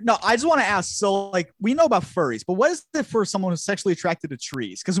want to ask. So, like, we know about furries, but what is it for someone who's sexually attracted to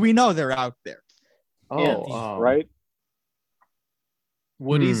trees? Because we know they're out there. Oh, Right?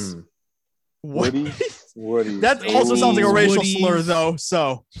 Woodies. Hmm. Woody. Woody. That also sounds like a racial Woodies. slur, though.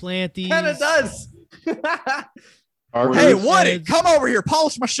 So, Planties. Kind of does. Are hey, we- Woody, said- come over here.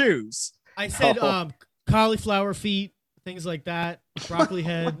 Polish my shoes. I said Oh. cauliflower feet, things like that. Broccoli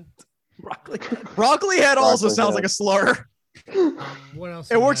head. Broccoli. Broccoli head also Broccoli sounds head. like a slur. What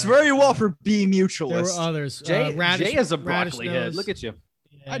else? It we works have? very well for being There were mutualist. others. Jay, radish, Jay is a radish broccoli head. nose. Look at you.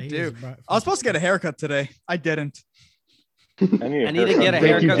 Yeah, I he do. is a bro- I was supposed to get a haircut today. I didn't. I I need to get a Thank you,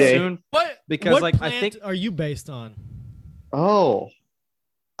 haircut Jay. soon. What? Because, what like, I plant think- are you based on? Oh,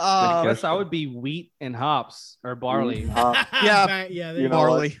 I guess I would be wheat and hops or barley. Yeah. yeah. There You you know go.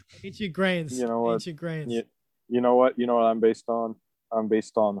 Barley. Ancient grains. You know what? Ancient grains. You know what? You know what I'm based on? I'm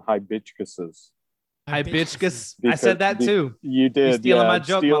based on hibiscuses. Hibiscus. I Because- said that be- too. You did. stealing yeah, my I'm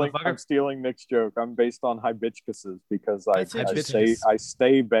joke, stealing, motherfucker. I'm stealing Nick's joke. I'm based on hibiscuses because I That's stay hibiscus. I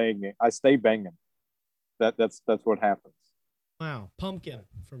stay banging. I stay banging. That's what happens. Wow. Pumpkin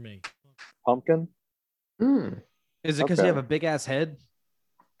for me. Pumpkin. hmm. Is it because Okay. you have a big ass head?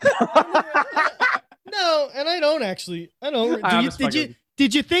 No, and I don't actually. I don't. I'm Did just you, fucking-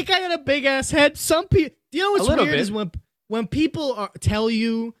 did you think I had a big ass head? Some people. Do you know what's A little weird bit. is when people tell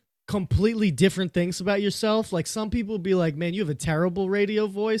you completely different things about yourself. Like some people be like, "Man, you have a terrible radio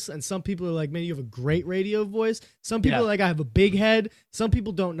voice," and some people are like, "Man, you have a great radio voice." Some people Yeah. are like, "I have a big head." Some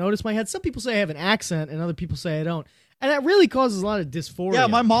people don't notice my head. Some people say I have an accent, and other people say I don't. And that really causes a lot of dysphoria. Yeah,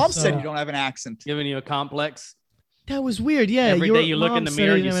 my mom said So- you don't have an accent. Giving you a complex. That was weird. Yeah, Every your day you look in mom the said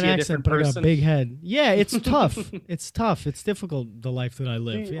mirror, I you didn't have see an a accent, different but I got a person. big head. Yeah, it's tough. It's tough. It's difficult, the life that I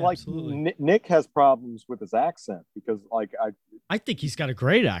live. See, Yeah, like absolutely. Nick has problems with his accent because, like, I think he's got a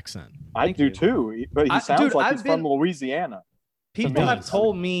great accent. I Thank do you. too. But he sounds dude, like I've he's been- from Louisiana. People does. have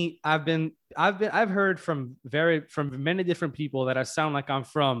told me I've heard from many different people that I sound like I'm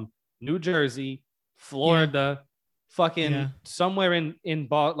from New Jersey, Florida, fucking Yeah. somewhere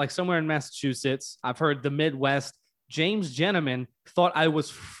somewhere in Massachusetts. I've heard the Midwest. James Gentleman thought I was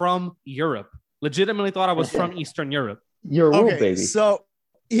from Europe. Legitimately thought I was from Eastern Europe. You're a world Okay, baby. so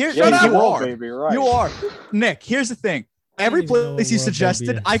here's Yeah, what you you are, are. baby, right? You are. Nick, here's the thing. Every don't even know place what you world baby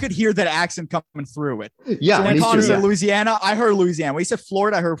suggested, is. I could hear that accent coming through it. Yeah, So when me Connor too. said Yeah. Louisiana, I heard Louisiana. When he said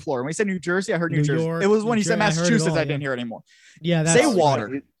Florida, I heard Florida. When he said New Jersey, I heard New New Jersey. York, It was when New he said Jersey, I heard it Massachusetts, all, I didn't yeah. hear it anymore. Yeah, that's Say right.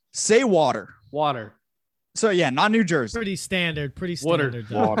 water. Say water. Water. So yeah, not New Jersey. pretty standard. Pretty Water. standard.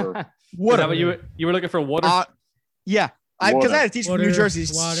 though. Water. Is Water. that what you were looking for? Water. Yeah. Because Water. I had a teacher from New Water, Jersey.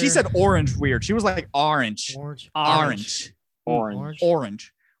 water. She said orange weird. She was like orange. Orange. Orange. Orange.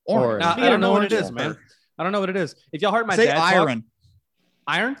 Orange. Orange. Nah, Being I don't know what it orange is, man. I don't know what it is. If y'all heard my Say dad talk- iron.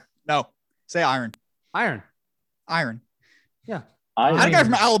 iron, No. Say iron. iron. Iron. Iron. I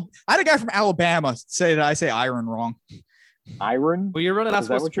had a guy from Alabama say that I say iron wrong. Iron. Well, you're really not Is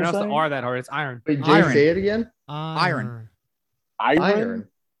that supposed to what you're pronounce the saying? R that hard. It's iron. Wait, Jay, Iron. say it again. Iron. Iron.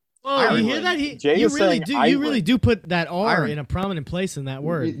 Oh, Iron. you hear that? Jay You is really saying do. iron. You really do put that R Iron. in a prominent place in that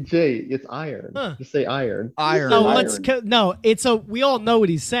word. Jay, it's iron. Huh. Just say iron. Iron. No, Iron. no. It's a. We all know what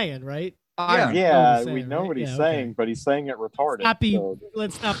he's saying, right? Iron. Yeah, he's we saying, know right? what he's Yeah, saying, okay. but he's saying it retarded. Happy.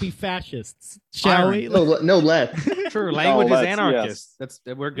 Let's not be fascists, shall Iron. we? No, let. True. Language is that's- anarchist.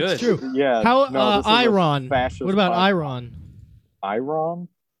 We're good. It's true. Yeah. How no, this is a Iron? fascist What about podcast. Iron? Iron?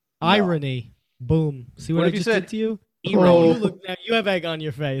 No. Irony. Boom. See what, What I if you just said did to you? Iran? Oh, you look now. You have egg on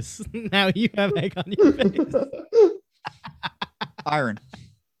your face. Now you have egg on your face. Iron.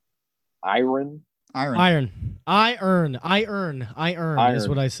 Iron? Iron. Iron. I earn is Iron.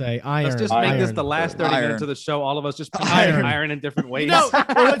 what I say. Iron. Let's just make this Iron. the last 30 Iron. minutes of the show. All of us just Iron. iron, iron in different ways. No,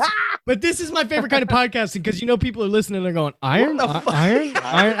 but this is my favorite kind of podcasting because people are listening. They're going iron,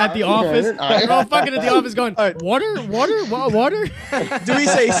 iron at the office. Iron. They're all fucking at the office going All right. water. Water. Do we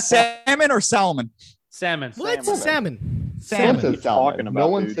say salmon or salmon? Salmon. What? Salmon. Salmon. No one Salmon. says talking salmon. about, No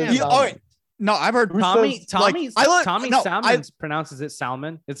one dude? says You- oh, salmon. wait. No, I've heard Tommy says, like, Tommy no, Salmon pronounces it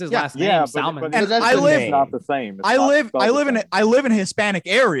Salmon. It's his Yeah. last name, Yeah, Salmon. but And that's I the live- it's name. not the same. It's I not live spelled the in same. I live in a Hispanic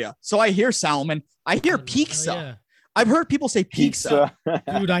area, so I hear salmon. I hear Oh, pizza. yeah. I've heard people say pizza.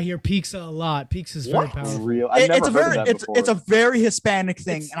 Dude, I hear pizza a lot. Pizza is very What? powerful. Real? I've never It's a heard very that before. it's a very Hispanic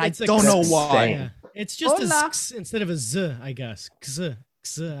thing, and I It's a don't know x- why. Yeah. It's just a Hola. x instead of a z, I guess. X. I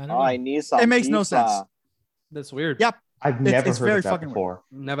don't know. I need some It makes no pizza. sense. That's weird. Yep. I've never it's heard very of that fucking before.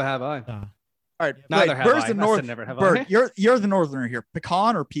 Never have I. All right, Neither wait, have where's I. the I north? said never have Bert, I. you're the northerner here.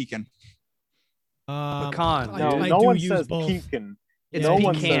 Pecan or pecan? Pecan, I- No, dude. I no do one use says both. pecan. It's No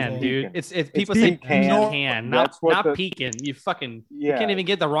one pecan, says dude. pecan. It's people say pecan. pecan, not That's what the- pecan. You fucking Yeah. you can't even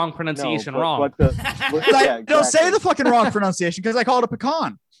get the wrong pronunciation No, but- wrong. but the- But I yeah, don't say exactly. the fucking wrong pronunciation because I call it a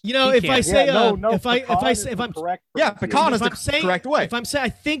pecan. You know, if I Pecan. say, Yeah, no, if I pecan is if the I'm correct Yeah, pecan is if the I'm saying, correct way. If I'm saying, I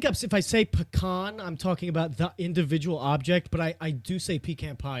think if I say pecan, I'm talking about the individual object, but I do say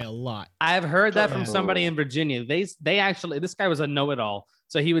pecan pie a lot. I've heard that from Yeah. somebody in Virginia. They actually this guy was a know-it-all.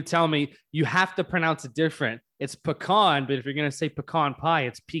 So he would tell me you have to pronounce it different. It's pecan, but if you're gonna say pecan pie,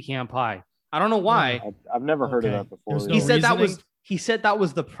 it's pecan pie. I don't know why. I've never heard of Okay. that before. There's no He said that reasoning? was he said that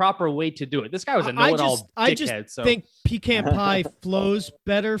was the proper way to do it. This guy was a I know-it-all just- I just dickhead. So think pecan pie flows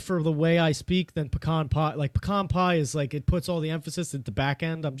better for the way I speak than pecan pie. Like pecan pie is like it puts all the emphasis at the back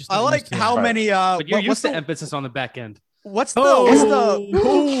end. I'm just I not like used to how it. many. but you're what's used to the emphasis on the back end. what's the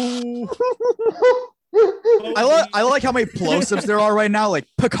Oh. I like how many plosives there are right now, like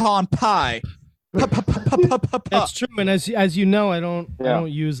pecan pie. That's true, and as you know, I don't Yeah.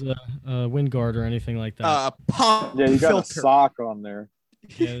 use a wind guard or anything like that. Pop Yeah, you got filter. a sock on there.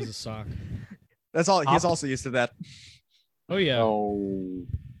 Yeah, there's a sock. That's all. He's also used to that. Oh yeah. Oh,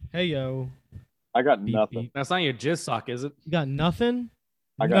 Hey yo. I got Beep, nothing. beep. That's not your jizz sock, is it? You got nothing?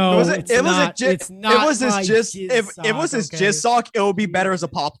 I got no, It was a- it's it was a not. ji- It's not. It was his my jizz. If it was sock, his okay? jizz sock, it would be better as a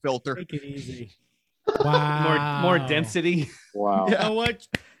pop filter. Take it easy. Wow. More density. Wow. Yeah. You know what?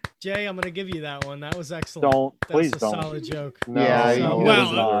 Jay, I'm gonna give you that one. That was excellent. Please That's a don't. solid joke. No, Yeah, So, you well,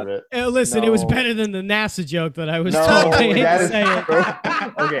 deserve it. Listen, it was No. better than the NASA joke that I was No, told. I hate That to is say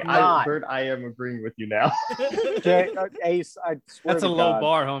it. okay. Not. Bert, I am agreeing with you now. Jay, Ace, I swear That's a to low God.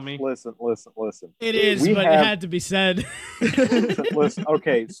 bar, homie. Listen. It is, We but have- it had to be said. Listen.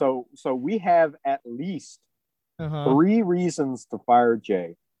 Okay, so we have at least Uh-huh. 3 reasons to fire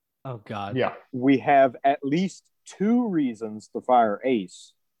Jay. Oh God. Yeah. We have at least 2 reasons to fire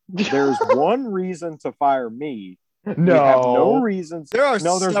Ace. There's 1 reason to fire me. We have no reasons. There are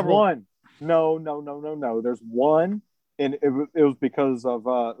No, there's several. 1. No. There's 1, and it was because of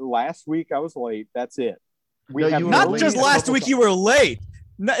last week I was late. That's it. We No, have you were Not late just a last couple week you were late.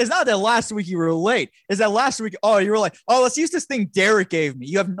 No, it's not that last week you were late. It's that last week, you were like, let's use this thing Derek gave me.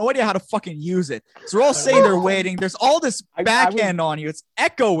 You have no idea how to fucking use it. So we're all sitting there waiting. There's all this I back was- end on you. It's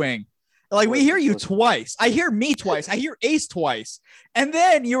echoing. Like we hear you Listen. twice. I hear me twice. I hear Ace twice. And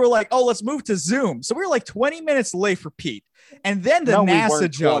then you were like, let's move to Zoom. So we were like 20 minutes late for Pete. And then the no, we NASA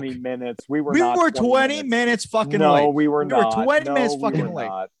weren't joke. 20 minutes. We were We not were 20 20 minutes fucking no, late. we were We were not. 20 No, minutes we fucking were late.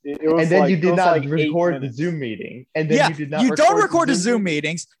 not. It was And then like, you it did was not like 8 record the minutes. Zoom meeting. And then Yeah, you did not you don't record record the Zoom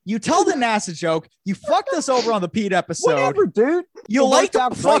meetings. You tell the NASA joke. You fucked us over on the Pete episode. Whatever, dude. You It like worked to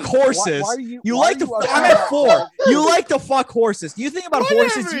out fuck great. horses. Why are You why like are to. you I'm upset at about that? 4. You like to fuck horses. Do you think about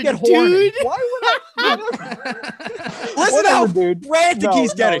horses? You get Whatever, horny. dude. Why would Listen how dude. frantic No,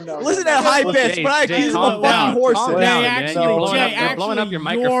 he's getting. no, Listen no, how no. high Look, pitched Jay, when I Jay, accuse him calm of down. fucking horses. Calm Jay, down, actually, you're blowing Jay, up- you're blowing up your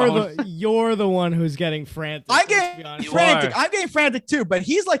microphone. You're the one who's getting frantic. I'm let's be getting honest. frantic. are. I'm getting frantic too. But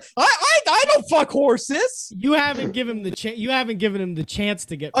he's like, I don't fuck horses. You haven't given him the chance. You haven't given him the chance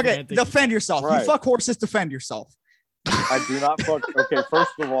to get Okay, frantic. defend yourself. Right. You fuck horses. Defend yourself. I do not fuck. Okay, first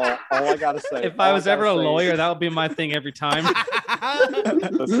of all I gotta say. If I was ever a lawyer, that would be my thing every time.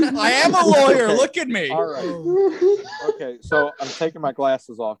 I am a lawyer. Okay. Look at me. All right. Okay, so I'm taking my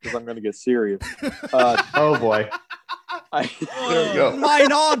glasses off because I'm going to get serious. Oh boy. I, There we go.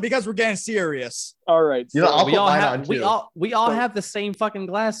 Mine on because we're getting serious. all right. You know, so- I'll we put all mine have on we too. all So- have the same fucking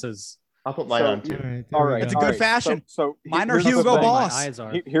glasses. I'll put mine so- on too. all right. It's a all good right. fashion. So Mine are here's the Hugo thing. Boss. My eyes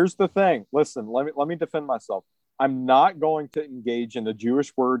are. Here's the thing. Listen, let me defend myself. I'm not going to engage in the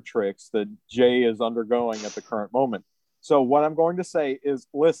Jewish word tricks that Jay is undergoing at the current moment. So what I'm going to say is,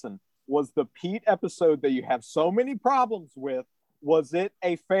 listen, was the Pete episode that you have so many problems with, was it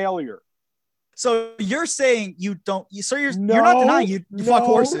a failure? So you're saying you don't. So you're No, not denying you fuck no,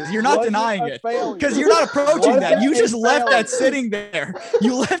 horses. You're not wasn't denying a it failure. because you're not approaching that. Wasn't You a just left failure. that sitting there.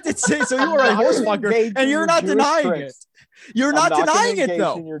 You left it sitting. So you were a I'm not horse fucker, engaging and you're in not Jewish denying tricks. it. You're I'm not gonna denying it engage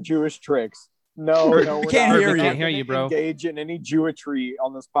though. in your Jewish tricks. No, Bert, no, we we're can't not. hear We're you. not Can't hear you, gonna bro. Engage in any Jewetry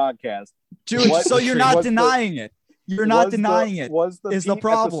on this podcast. Jewish. What- So you're not what's the- denying it. You're not Was the- denying it. Was the is the Pete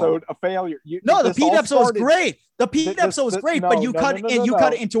problem. episode a failure? No, the this Pete all episode was started- great. The Pete This- episode was this- great, no, but you no, cut no, it. no, You no.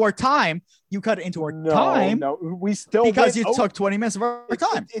 cut it into our time. You cut it into our No, time no, we still because went you over. took 20 minutes of our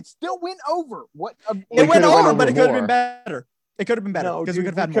time. It still went over. What? It We went could've over, went but it over could have been more. better. It could have been better No, because dude, we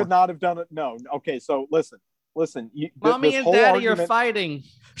could have had we more. could not have done it. No. Okay, so listen. Mommy this and whole Daddy are argument- fighting.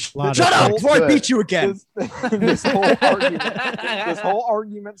 Lot Shut of up whole- before I Good. beat you again. This whole argument. This whole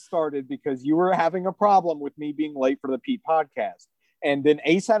argument started because you were having a problem with me being late for the Pete podcast, and then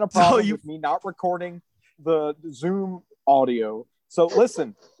Ace had a problem you- with me not recording the Zoom audio. So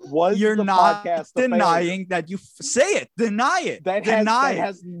listen, was You're the not podcast a failure? denying that you say it. Deny it. Deny it.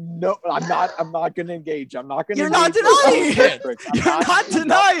 has no. I'm not going to engage. I'm not going to. You're not denying it. You're not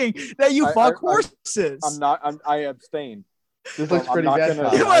denying that you I- fuck I- horses. I'm not. I abstain. This looks I'm pretty not bad. gonna-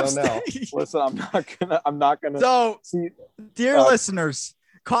 Tom. You I don't know. abstain. Listen, I'm not gonna. So, See, dear Uh, listeners,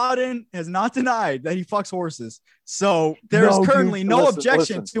 Cotton has not denied that he fucks horses. So there's No, currently dude, no listen,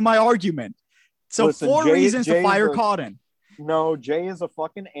 objection listen. to my argument. So Listen, 4 Jay- reasons to Jay's fire a- Cotton. no, Jay is a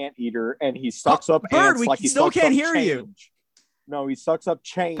fucking anteater, and he sucks up Bird, ants we like he still sucks can't up hear you. change. No, he sucks up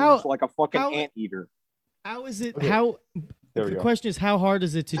change How- like a fucking how- anteater. How is it? Okay. How There we the go. question is, how hard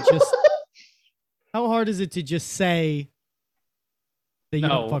is it to just? How hard is it to just say that you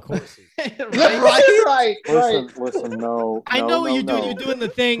No. don't fuck horses? Right. Listen, no. I no, know what no, you're doing. no. You're doing the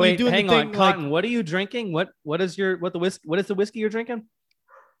thing. Wait, you're doing hang the thing on, Cotton. What are you drinking? What is the whiskey you're drinking?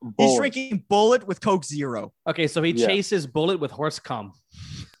 He's Bullets. drinking Bullet with Coke Zero. Okay, so he Yeah. chases Bullet with horse cum.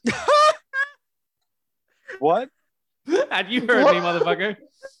 What? Have you heard me, motherfucker?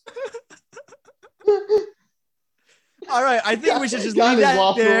 All right, I think we should just God leave is that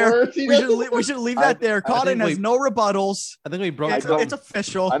lost for there. words. He We should, doesn't- we should leave I- that there. I Cotton think has we- no rebuttals. I think we broke. It's, don't- it's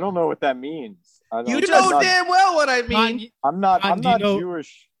official. I don't know what that means. I don't, You You just- know I'm not, damn well what I mean. Cotton, I'm not. Cotton, I'm do you not know-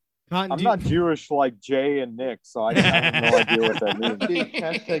 Jewish. Cotton, I'm do- not Jewish like Jay and Nick, so I have no idea what that means.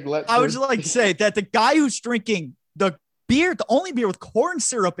 Hashtag let I would Bird just like to say that the guy who's drinking the beer, the only beer with corn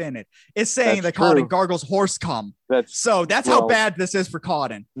syrup in it, is saying That's that Cotton true. gargles horse cum. That's How well, bad this is for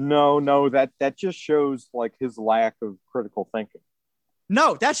Cotton. no, that just shows like his lack of critical thinking.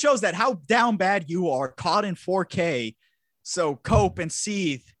 No, that shows that how down bad you are. Cotton 4K. So cope and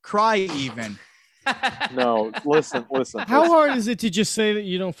seethe, cry even. No, listen. How hard is it to just say that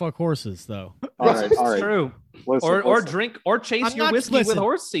you don't fuck horses, though? All right. True. Listen, Or listen. drink or chase I'm your not- whiskey listen, with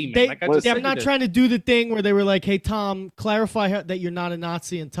horse semen. They, like I just I'm said not you did. trying to do the thing where they were like, "Hey Tom, clarify that you're not a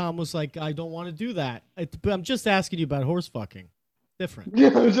Nazi," and Tom was like, "I don't want to do that." But I'm just asking you about horse fucking. Different. Yeah,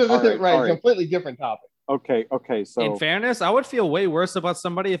 right, right, all right. completely different topic. Okay. So In fairness, I would feel way worse about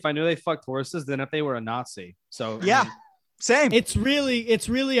somebody if I knew they fucked horses than if they were a Nazi. So I Yeah, mean, same. It's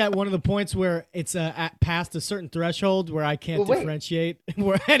really at one of the points where it's at past a certain threshold where I can't Well, wait. differentiate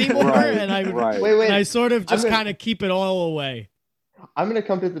anymore, Right, and I right. Wait. and I sort of just I'm gonna- kind of keep it all away. I'm going to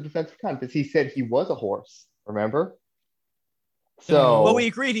come to the defense of Khan because he said he was a horse. Remember? So Well, we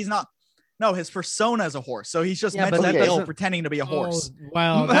agreed he's not. No, his persona is a horse, so he's just Yeah, but mentally that ill doesn't- pretending to be a horse. Oh,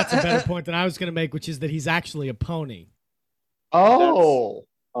 well, that's a better point than I was going to make, which is that he's actually a pony. oh,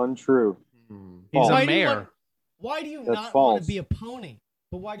 untrue. he's Why a do you mayor. want- Why do you That's not want false. to be a pony?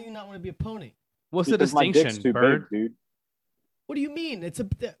 But why do you not want to be a pony? What's the Because my dick's distinction, too Bird? big, dude. What do you mean? It's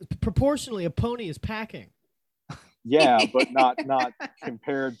proportionally a pony is packing. Yeah, but not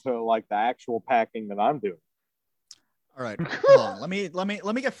compared to like the actual packing that I'm doing. All right, hold on. Let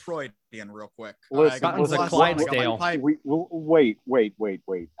me get Freudian real quick. Listen, I got my listen, glasses a on, I got my Clydesdale. pipe.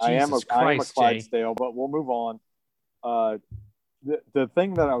 Wait. I am a Jesus Christ, Jay. Clydesdale, but we'll move on. The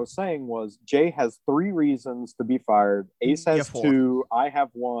thing that I was saying was Jay has 3 reasons to be fired. Ace Yeah, has 4. 2. I have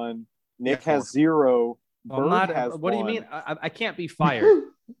 1. Nick Yeah, has 0. I'm Bird not. has What do you 1. mean? I can't be fired.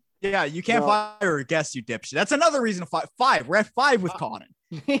 Yeah, you can't No. fire a guest, you dipshit. That's another reason to fire. 5. We're at 5 with Conan.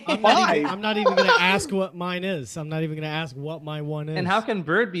 I'm not even going to ask what mine is. I'm not even going to ask what my one is. And how can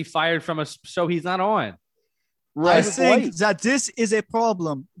Bird be fired from a show he's not on? I It's think late. that this is a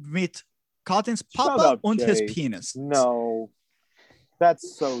problem with Cotton's Shut papa up, and his Jay. penis. No,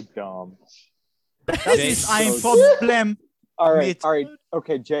 that's so dumb. Das Jay, ist ein so- Problem All mit right.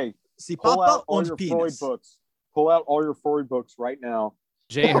 Okay, Jay, si pull out papa all und your Freud penis. books. Pull out all your Freud books right now.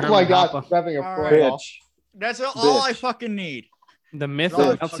 Jay oh Herman my God, Hoppe. having a All Freud right. off. Bitch. That's all I Bitch. fucking need. The myth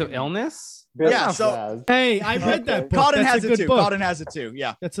Bitch. of mental illness. Bitch. Yeah, so Yes. Hey, I read that Okay. book. Cotton That's has a it good too. book. Cotton has it too.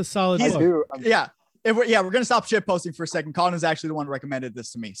 Yeah. That's a solid I book. do. Yeah. We're gonna stop shit posting for a second. Cotton's actually the one who recommended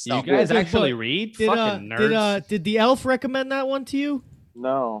this to me. So You guys Good actually book. read? Did Fucking nerds. did the elf recommend that one to you?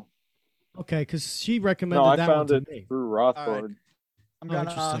 No, Okay, because she recommended no, I that found one it to me. through Rothbard. All right. I'm Oh, gonna.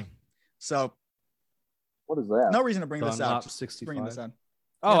 interesting. So What is that? no reason to bring this Dunlop out. Just 65. bringing this out.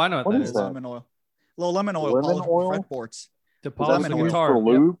 Oh, I know what, What that is is. that? Lemon oil. Little lemon oil. Lemon polished oil? fretboards. To Is polish that the used guitar. for Yep.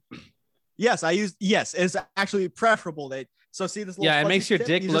 lube? Yes, I use. Yes, it's actually preferable. So see this. Little Yeah, it fuzzy makes your tip?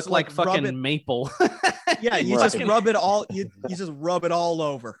 dick You look just, like rub fucking it- maple. Yeah, you Right. just rub it all. You just rub it all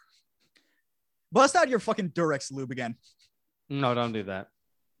over. Bust out your fucking Durex lube again. No, don't do that.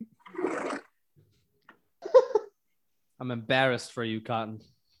 I'm embarrassed for you, Cotton.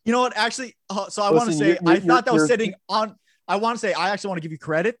 You know what? Actually, so I want to Listen, say you're- I thought that was you're- sitting on. I want to say I actually want to give you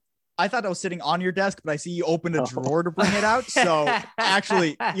credit. I thought that was sitting on your desk, but I see you opened a Oh. drawer to bring it out. So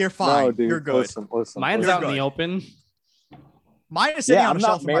actually, you're fine. No, dude. You're good. Listen. Mine's You're out in good. the open. Mine is sitting Yeah, on I'm a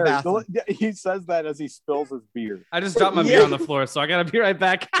shelf not in my married. bathroom. He says that as he spills his beer. I just dropped my Yeah. beer on the floor, so I gotta be right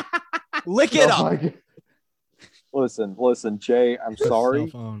back. Lick it Oh up. my God. Listen, Jay. I'm sorry.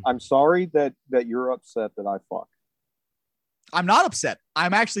 Cell phone. I'm sorry that you're upset that I fuck. I'm not upset.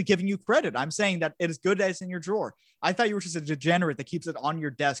 I'm actually giving you credit. I'm saying that it is good that it's in your drawer. I thought you were just a degenerate that keeps it on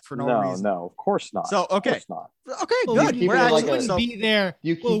your desk for no reason. No, of course not. So, okay. Of course not. Okay, Well, good. keep We're it actually like it a- wouldn't so, be there.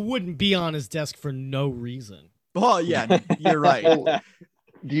 You Well, it keep, wouldn't be on his desk for no reason. well, yeah, you're right. oh,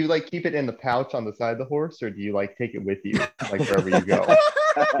 do you like keep it in the pouch on the side of the horse, or do you like take it with you, like wherever you go?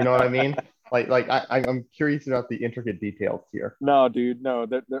 You know what I mean? I'm curious about the intricate details here. No, dude. No.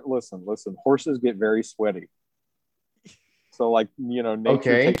 Listen. Horses get very sweaty. So, like, nature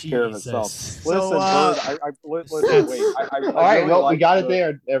Okay. takes care of itself. Jesus. So, Listen, Bird. Listen. Wait. All right, well, we got it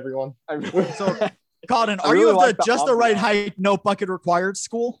there, everyone. So, Colin, I are really you of like the the just the right ambiance. height, no bucket required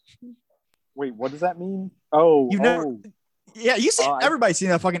school? Wait, what does that mean? Oh, You've never- Yeah, you see, I- everybody's seen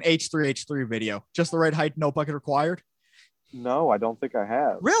that fucking H3 video. Just the right height, no bucket required. no, I don't think I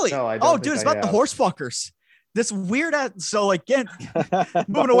have. Really? No, I don't Oh, think dude, it's I about the have. horse fuckers. This weird ass. So, like, again,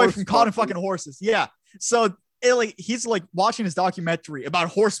 moving away from Colin fucking horses. Yeah. So, he's like watching his documentary about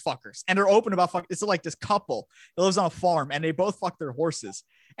horse fuckers, and they're open about fuck. It's like this couple that lives on a farm, and they both fuck their horses.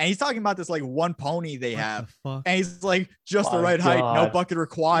 And he's talking about this like one pony they have, What the fuck? and he's like, just the My right height, no God. bucket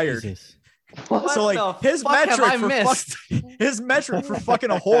required. Jesus. So like his metric for fucking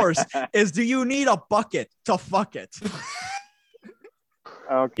a horse is, do you need a bucket to fuck it?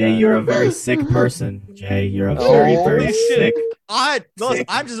 Okay. Jay, you're a very sick person. Jay, you're a very, very sick.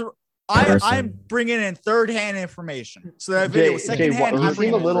 I'm bringing in third-hand information. So that video was Jay, second-hand. you I'm seem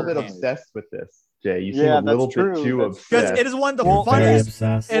bringing a in little bit third-hand. obsessed with this, Jay. You seem a little bit too obsessed. Because it is one of the Well, Very funniest.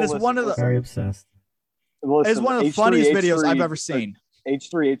 obsessed. It is one of the. Very obsessed. It's one of the funniest videos I've ever seen.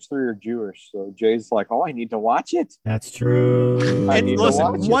 H3 are Jewish, so Jay's like, "Oh, I need to watch it." That's true. I And need to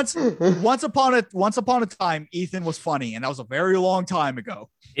listen, watch once upon a time, Ethan was funny, and that was a very long time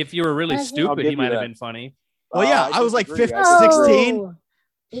ago. If you were really I'll stupid, give he you might have that. been funny. Well, yeah, I was like disagree. 15, I disagree. 16. Oh,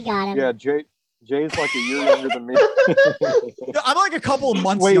 you got him. Yeah, Jay's like a year younger than me. I'm like a couple of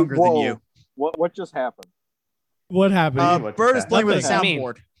months Wait, younger than whoa. you. What just happened? What happened? What Bird is just playing with a happened? I mean-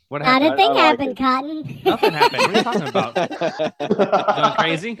 soundboard. What Not happened? a thing I like happened, it. Cotton. Nothing happened. What are you talking about? Going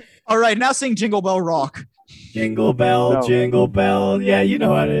crazy? All right, now sing Jingle Bell Rock. Jingle bell, No. jingle bell. Yeah, you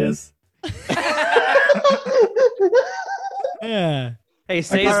know how it is. Yeah. Hey,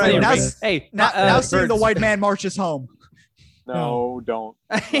 say All as right, many. now- Hey, Now sing Bird. The White Man Marches Home. No, don't.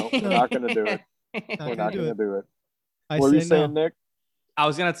 No, we're not gonna do it. We're not gonna do it. I What are you say saying, no. Nick? I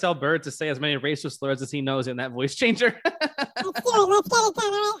was gonna tell Bird to say as many racial slurs as he knows in that voice changer. Let's do it. Let's get it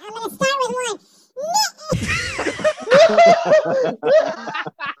done. All right, I'm gonna start with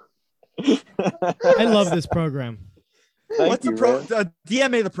I love this program. Thank What's you, the pro? Red.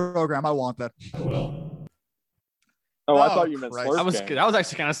 DMA the program. I want that. Oh, I Oh, thought you meant Christ. Slurp Gang. That was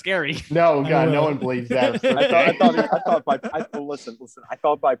actually kind of scary. No, God, will. no one believes that. Listen. I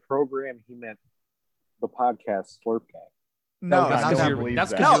thought by program he meant the podcast Slurp Gang. No, No, That's not no because that. one you're, believes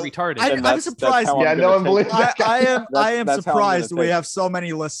that's that. 'cause No, you're retarded. I- And I'm surprised- how I'm Yeah, gonna no one take believes it. that. I am That's how I'm gonna surprised take we it. have so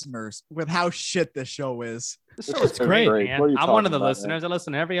many listeners with how shit this show is. This show is great, man. What are you I'm one talking of the about, listeners. I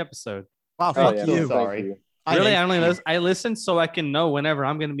listen to every episode. Wow, Oh, fuck yeah, you. thank Sorry. you. Really, hate I only you. I listen so I can know whenever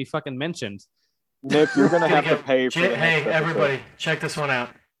I'm gonna be fucking mentioned. Nick, you're gonna have to pay for the next Hey, episode. everybody, check this one out.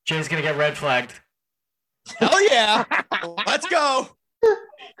 Jay's gonna get red flagged. Hell yeah. Let's go.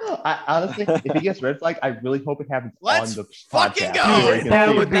 Honestly, if he gets red flag, I really hope it happens Let's on the fucking podcast. go. so you can That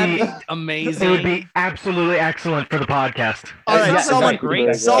see would it. That'd be be amazing. It would be absolutely excellent for the podcast. All right, Yeah, someone,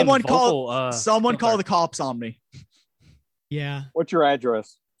 exactly. someone Fucking call, vocal, someone filter. call the cops on me. Yeah. What's your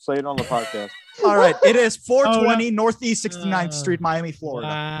address? Say it on the podcast. All right, it is 420 Oh, no. Northeast 69th Street, Miami, Florida.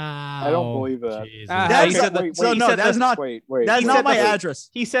 Wow. I don't believe that. Jesus. That is he said not- that- so he no, said that is the- not. Wait. That's He not said my the- address.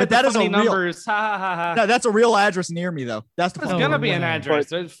 He said But the that is a funny real- numbers. Ha ha ha ha. No, that's a real address near me though. That's the There's funny gonna one. be an But- address.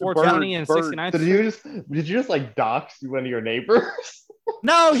 There's 420 and Bird- 69th. Did you just like dox one of your neighbors?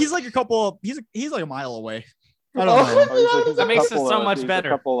 No, he's like a couple. He's like a mile away. I don't know. Oh, he's a That makes it couple so of- much he's better.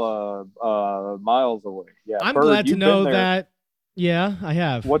 A couple of miles away. Yeah. I'm Bird, glad to you've been know there. that. Yeah, I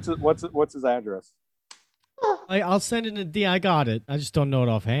have. What's his address? I'll send it in a D. I got it. I just don't know it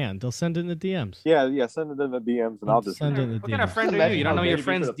offhand. I'll send it in the DMs. Yeah. Send it in the DMs and I'll just. Send it in the What kind of DMs. friend are Imagine you? You don't how know your ready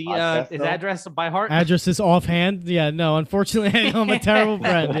friend's for the podcast, his though. address by heart? Address is offhand. Yeah, no. Unfortunately, I'm a terrible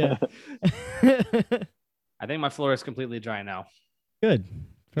friend. Yeah. I think my floor is completely dry now. Good. Can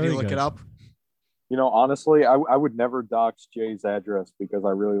Very you look good. it up? You know, honestly, I would never dox Jay's address because I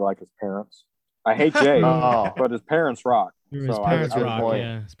really like his parents. I hate Jay, Oh. but his parents rock. His So parents I would- rock. point.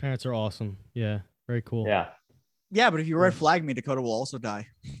 Yeah, his parents are awesome. Yeah, very cool. Yeah. Yeah, but if you red flag me, Dakota will also die.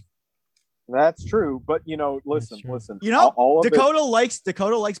 That's true, but you know, listen. You know, all of it-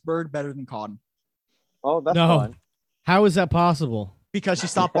 Dakota likes Bird better than Cotton Oh, that's No. fine. How is that possible? because she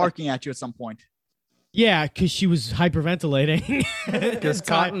stopped barking at you at some point. Yeah, because she was hyperventilating. Because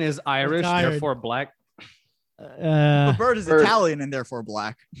Cotton is Irish, tired. therefore black. But Bird is Bird. Italian and therefore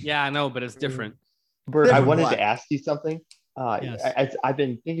black. Yeah, I know, but it's different. Bert, I Different wanted black. to ask you something. Yes. I've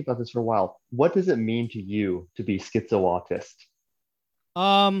been thinking about this for a while. What does it mean to you to be schizo-autist?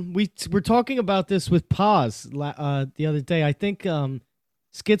 We're talking about this with Paz the other day. I think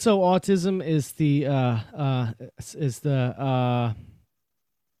schizo-autism is the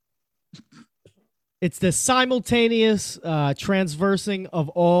it's the simultaneous transversing of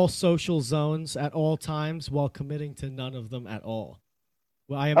all social zones at all times while committing to none of them at all.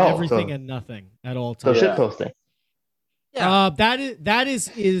 Well, I am Oh, everything so- and nothing at all So times. shit posting. That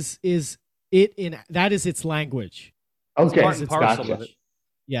is its language. Okay, part and parcel gotcha. of it.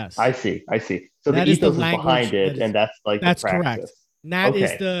 Yes. I see. So That the is the ethos is language behind it, that is- and that's like That's the praxis. correct. And that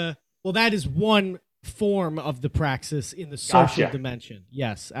is Okay. that is one form of the praxis in the social Gotcha. dimension.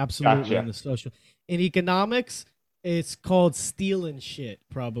 Yes, absolutely. Gotcha. In the social. In economics, it's called stealing shit,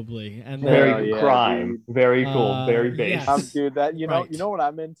 probably. And Very Hell yeah, crime. Very cool. Very base. yes. Dude, that Right. you know what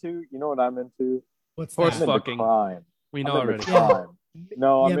I'm into? You know what I'm into? what's Horse that? I'm into fucking. crime. We I'm know into already. crime.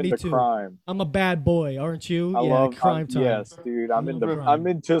 No, I'm Yeah, me into too. crime. I'm a bad boy, aren't you? I yeah, love crime time. Yes, dude. I'm love into. crime. I'm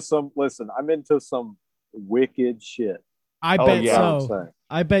into some. Listen, I'm into some wicked shit. I Oh, bet yeah. so.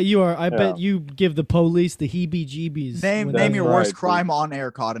 I bet you are. I Yeah. bet you give the police the heebie-jeebies. Name when your they- worst right, crime on air,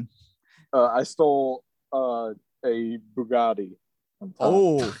 Cotton. I stole a Bugatti. one time.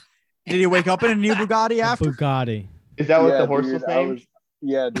 Oh, did he wake up in a new Bugatti a after? Bugatti. Is that what Yeah, the horse dude, was named?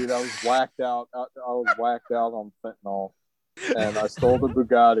 dude, I was whacked out. I was whacked out on fentanyl, and I stole the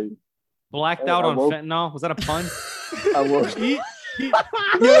Bugatti. Blacked Hey, out I on woke- fentanyl. Was that a pun? I woke. He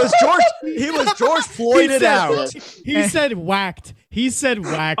was George Floyd it out. He said whacked. He said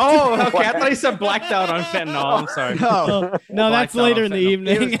whacked. Oh, okay. I thought he said blacked out on fentanyl. I'm sorry. No, No, that's Blacked out later on in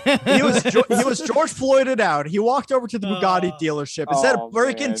the fentanyl. evening. he was George Floyd it out. He walked over to the Bugatti dealership. Instead Oh, of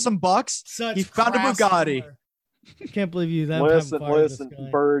breaking man. some bucks, Such he found a crass Bugatti. humor. I can't believe you. That Listen,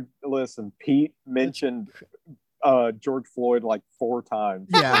 Bird. Listen, Pete mentioned George Floyd like 4 times.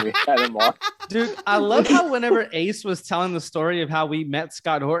 Yeah. when we had him on. Dude, I love how whenever Ace was telling the story of how we met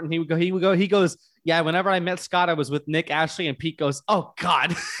Scott Horton, he goes, yeah, whenever I met Scott, I was with Nick Ashley, and Pete goes, oh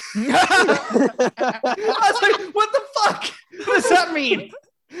God. I was like, what the fuck? What does that mean?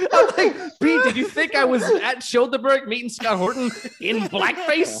 I'm like, Pete, did you think I was at Schilderberg meeting Scott Horton in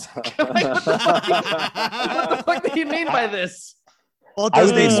blackface? Like, what the fuck do you mean by this? Well,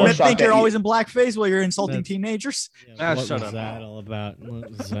 does I Dave was more Smith shocked think that you're you- always in blackface while you're insulting That's- teenagers? Ah, what shut was up. that all about? What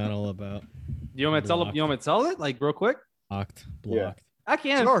was that all about? You want me to tell it like real quick? Blocked. Yeah. I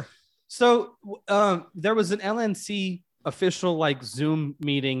can. Sure. So there was an LNC official like Zoom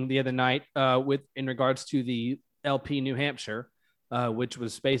meeting the other night in regards to the LP New Hampshire, which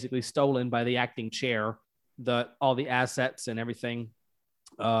was basically stolen by the acting chair, all the assets and everything.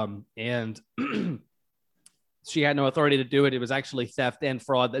 And she had no authority to do it. It was actually theft and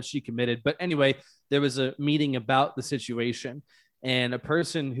fraud that she committed. But anyway, there was a meeting about the situation, and a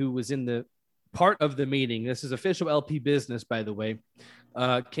person who was in the part of the meeting, this is official LP business, by the way,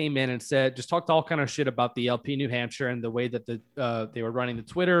 came in and just talked all kind of shit about the LP New Hampshire and the way that they were running the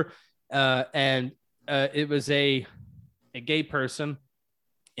Twitter. And it was a gay person,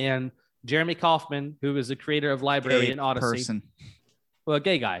 and Jeremy Kaufman, who is the creator of Library Gay and Odyssey. person. Well, a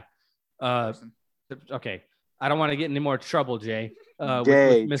gay guy. Okay. I don't want to get any more trouble, Jay.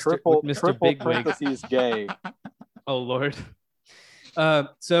 Gay. With Triple Mr. Bigwig. parentheses gay. Oh Lord.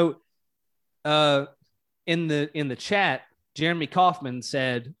 In the chat, Jeremy Kaufman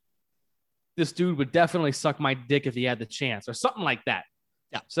said, "This dude would definitely suck my dick if he had the chance," or something like that.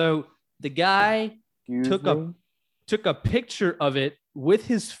 Yeah. So the guy took a picture of it with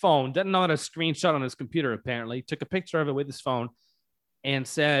his phone. Doesn't know how to screenshot on his computer. Apparently, took a picture of it with his phone and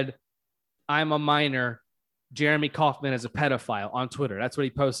said, "I'm a minor. Jeremy Kaufman is a pedophile" on Twitter. That's what he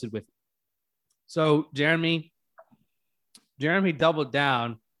posted with. So Jeremy doubled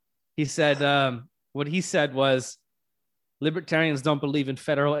down. He said, what he said was, libertarians don't believe in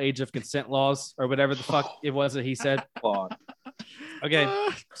federal age of consent laws, or whatever the fuck it was that he said.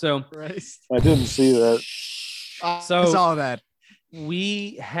 Okay, so I didn't see that. I So saw that.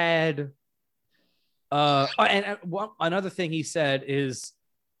 we had another thing he said is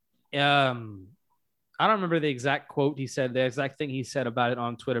I don't remember the exact quote he said, the exact thing he said about it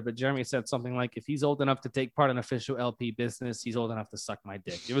on Twitter, but Jeremy said something like, if he's old enough to take part in official LP business, he's old enough to suck my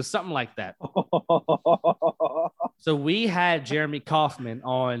dick. It was something like that. So we had Jeremy Kaufman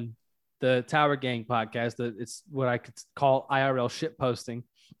on the Tower Gang podcast. It's what I could call IRL shit posting.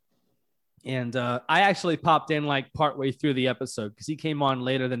 And I actually popped in like partway through the episode because he came on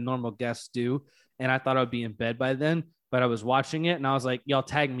later than normal guests do. And I thought I would be in bed by then, but I was watching it and I was like, y'all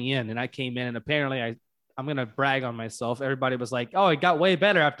tag me in. And I came in and apparently I'm going to brag on myself. Everybody was like, oh, it got way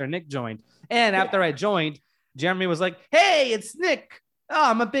better after Nick joined. And after I joined, Jeremy was like, hey, it's Nick. Oh,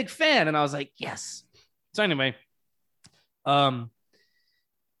 I'm a big fan. And I was like, yes. So anyway,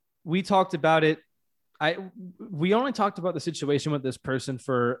 we talked about it. We only talked about the situation with this person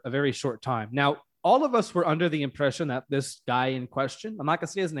for a very short time. Now, all of us were under the impression that this guy in question, I'm not going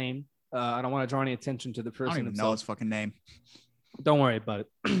to say his name. I don't want to draw any attention to the person. I don't even himself. know his fucking name. Don't worry about it.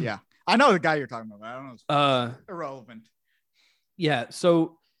 Yeah. I know the guy you're talking about. I don't know. It's irrelevant. Yeah.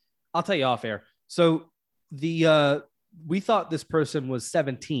 So I'll tell you off air. So we thought this person was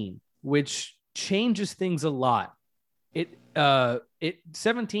 17, which changes things a lot.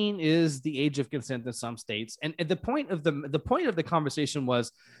 17 is the age of consent in some states. And the point of the conversation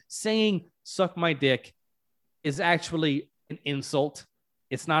was saying suck my dick is actually an insult.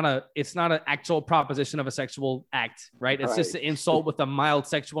 It's not an actual proposition of a sexual act, right? It's just an insult with a mild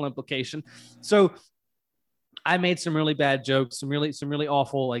sexual implication. So I made some really bad jokes, some really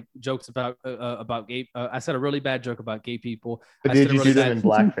awful like jokes about gay. I said a really bad joke about gay people. But I did said a you really do them in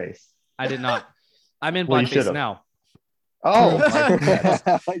blackface? I did not. I'm in Well, you blackface should've. now. Oh, my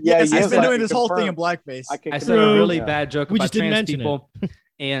God. Yeah, He's yes, been I doing can this whole thing in confirm. blackface. I can I said confirm, a really yeah. bad joke We about just didn't trans mention it. people,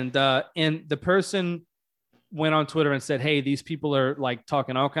 and the person went on Twitter and said, "Hey, these people are like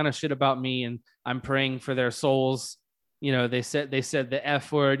talking all kind of shit about me, and I'm praying for their souls." You know, they said the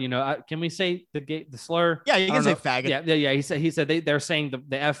F word. You know, can we say the slur? Yeah, you I can don't say know. faggot. Yeah. He said they're saying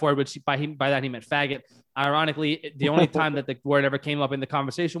the F word, which by that he meant faggot. Ironically, the only time that the word ever came up in the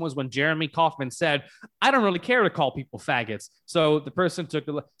conversation was when Jeremy Kaufman said, "I don't really care to call people faggots." So the person took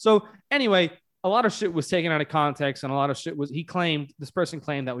the. So anyway, a lot of shit was taken out of context, and a lot of shit was this person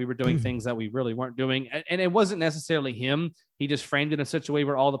claimed that we were doing things that we really weren't doing, and it wasn't necessarily him. He just framed it in such a way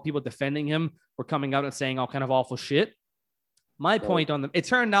where all the people defending him were coming out and saying all kind of awful shit. My point on it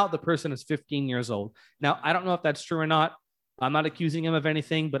turned out the person is 15 years old. Now, I don't know if that's true or not. I'm not accusing him of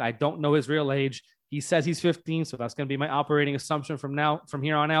anything, but I don't know his real age. He says he's 15, so that's going to be my operating assumption from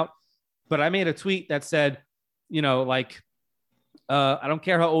here on out. But I made a tweet that said, you know, like, I don't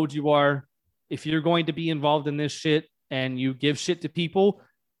care how old you are. If you're going to be involved in this shit and you give shit to people,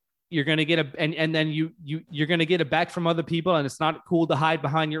 you're going to get and then you're going to get it back from other people. And it's not cool to hide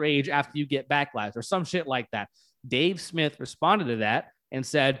behind your age after you get backlash or some shit like that. Dave Smith responded to that and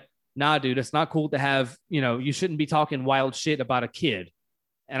said, "Nah, dude, it's not cool to have, you know, you shouldn't be talking wild shit about a kid."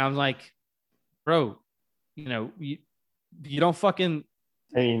 And I'm like, bro, you know, you don't fucking.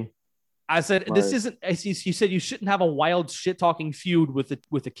 I mean, I said, Right. this isn't, you said you shouldn't have a wild shit talking feud with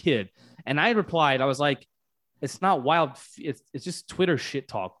a kid. And I replied, I was like, it's not wild. It's just Twitter shit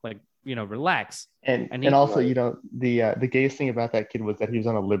talk. Like, you know, relax. and he- also, you know, the gayest thing about that kid was that he was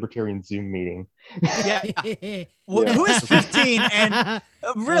on a libertarian Zoom meeting. Yeah. Yeah. Who is 15 and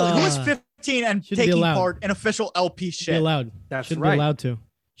really? Who is 15 and Shouldn't be taking allowed. part in official LP Be shit? allowed. That's Shouldn't right. be allowed to.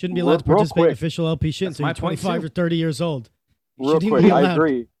 Shouldn't be Real- allowed to real participate in quick. official LP shit That's until my you're point, 25 too. or 30 years old. Real Shouldn't even quick, be I allowed.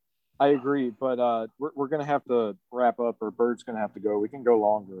 agree, but we're gonna have to wrap up, or Bird's gonna have to go. We can go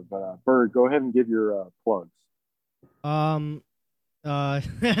longer, but Bird, go ahead and give your plugs. I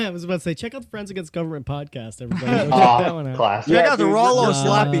was about to say, check out the Friends Against Government podcast, everybody. Go check Ah, that one out. classic. Check out the dude, Rollo listen,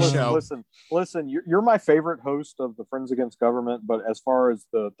 Slappy listen, Show. Listen, you're my favorite host of the Friends Against Government, but as far as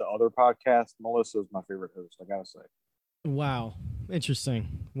the other podcast, Melissa is my favorite host. I gotta say. Wow. Interesting.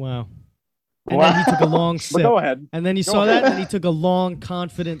 Wow. And then he took a long But sip. go ahead. And then you Go saw ahead. that, and he took a long,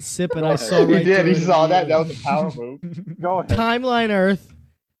 confident sip, and Go I ahead. saw He right did. through He it saw that. That immediately. was a power move. Go ahead.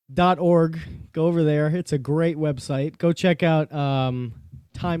 TimelineEarth.org. Go over there. It's a great website. Go check out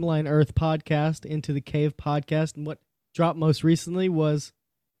Timeline Earth podcast, Into the Cave podcast, and what dropped most recently was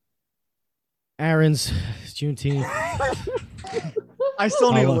Aaron's Juneteenth I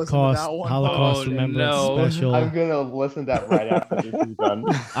still need to listen to Holocaust that one. Holocaust Oh, Remembrance no. special. I'm gonna listen to that right after this is done.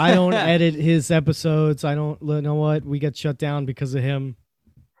 I don't edit his episodes. I don't you know what? We get shut down because of him.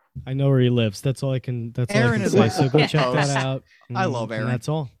 I know where he lives. That's all I can. That's all I Aaron can is say. my So go host. check that out. I love And Aaron. that's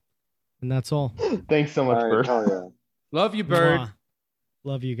all. And that's all. Thanks so much, All right, Bert. hell yeah. Love you, Bird. Mwah.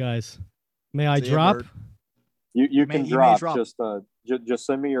 Love you guys. May I See ya, drop? Bird. You May- can you may drop. drop. Just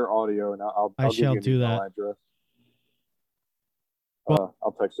send me your audio, and I'll I give shall you an do email that. address. Well-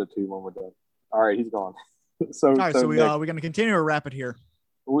 I'll text it to you when we're done. All right, he's gone. so All right, so we Nick, we're gonna continue or wrap it here.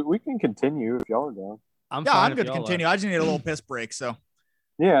 we can continue if y'all are down. I'm Yeah, fine I'm if good to y'all continue. I just need a little piss break. So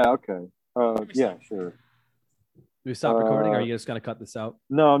Yeah. Okay. Yeah. Sure. Do we stop recording, or are you just gonna cut this out?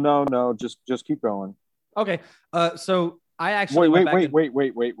 No. Just keep going. Okay. So I actually went back and-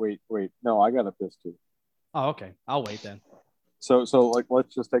 Wait. No, I got a piss too. Oh, okay. I'll wait then. So like,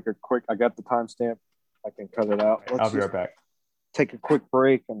 let's just take a quick. I got the timestamp. I can cut it out. Let's I'll be just right back. take a quick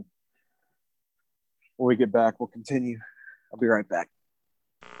break, and when we get back, we'll continue. I'll be right back.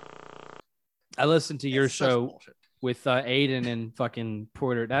 I listened to your It's such show bullshit. with Aiden and fucking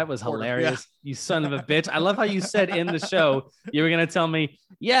Porter. That was Porter, hilarious. You son of a bitch. I love how you said in the show you were gonna tell me,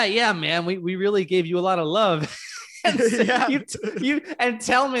 yeah, man, we really gave you a lot of love. And so Yeah. you and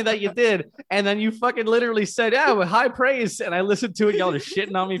tell me that you did, and then you fucking literally said, "Yeah, with high praise." And I listened to it. Y'all are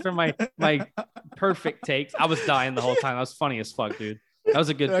shitting on me for my perfect takes. I was dying the whole time. That was funny as fuck, dude. That was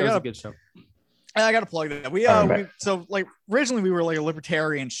a good. Yeah, I That was a gotta- good show. I gotta plug that. All right. So like originally we were like a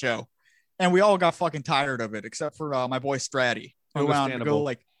libertarian show, and we all got fucking tired of it, except for my boy Stratty, who went on to go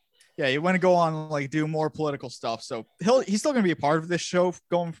Understandable. he went to go on like do more political stuff. So he's still gonna be a part of this show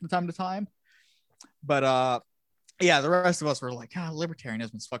going from time to time. But yeah, the rest of us were like,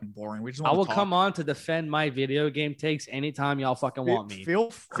 libertarianism is fucking boring. We just I want will to talk. come on to defend my video game takes anytime y'all fucking want me. Feel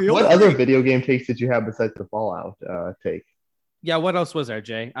What free. other video game takes did you have besides the Fallout take? Yeah, what else was there,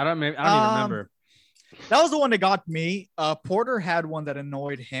 Jay? I don't even remember. That was the one that got me. Porter had one that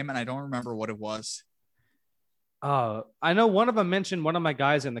annoyed him, and I don't remember what it was. I know one of them mentioned one of my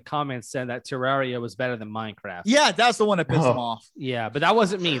guys in the comments said that Terraria was better than Minecraft. Yeah, that's the one that pissed him off. Yeah, but that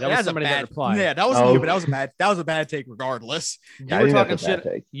wasn't me. That was somebody that replied. Yeah, that wasn't you, but that was a bad take regardless. You were talking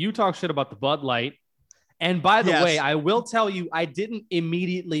shit. You talk shit about the Bud Light. And by the way, I will tell you, I didn't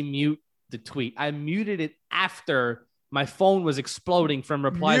immediately mute the tweet. I muted it after my phone was exploding from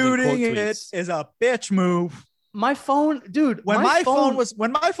replies and quote Muting tweets. it is a bitch move. My phone, dude. When my phone was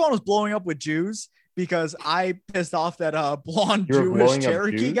blowing up with Jews because I pissed off that blonde Jewish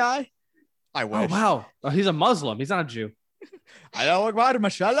Cherokee guy. I wish. Oh wow, he's a Muslim. He's not a Jew. I know what,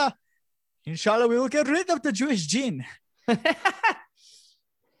 mashallah. Inshallah, we will get rid of the Jewish gene.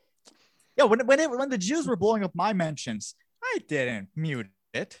 Yeah, when the Jews were blowing up my mentions, I didn't mute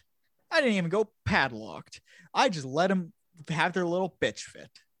it. I didn't even go padlocked. I just let them have their little bitch fit.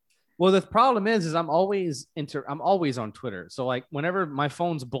 Well, the problem is I'm always on Twitter. So like whenever my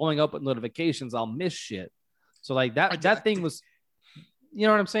phone's blowing up with notifications, I'll miss shit. So like that thing was, you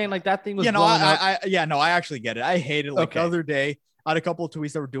know what I'm saying? Like that thing was. You know, I actually get it. I hate it. Like the other day, I had a couple of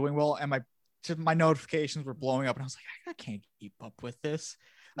tweets that were doing well, and my notifications were blowing up, and I was like, I can't keep up with this.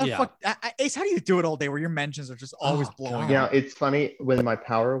 Ace, how do you do it all day where your mentions are just always blowing up? Yeah, it's funny when my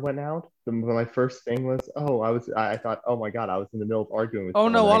power went out. My first thing was, I thought, oh my god, I was in the middle of arguing with. Oh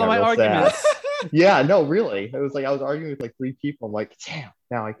no, all of my arguments. Yeah, no, really. It was like I was arguing with like 3 people. I'm like, damn,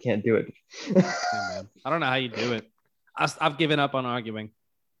 now I can't do it. I don't know how you do it. I've given up on arguing.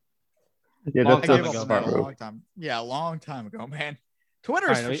 Yeah, that's a long time. Yeah, a long time ago, man.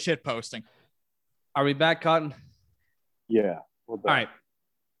 Twitter is for shit posting. Are we back, Cotton? Yeah. All right.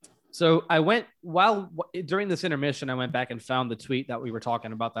 So I went during this intermission, I went back and found the tweet that we were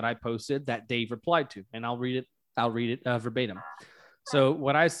talking about that I posted that Dave replied to, and I'll read it verbatim. So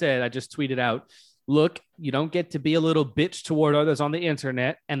what I said, I just tweeted out, look, you don't get to be a little bitch toward others on the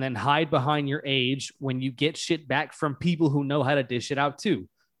internet and then hide behind your age when you get shit back from people who know how to dish it out too.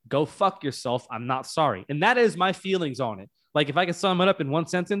 Go fuck yourself. I'm not sorry. And that is my feelings on it. Like if I could sum it up in one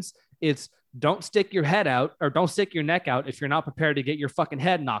sentence, it's don't stick your head out or don't stick your neck out if you're not prepared to get your fucking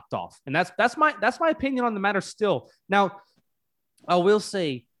head knocked off. And that's my opinion on the matter still. Now, I will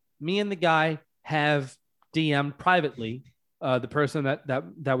say me and the guy have DM'd privately, the person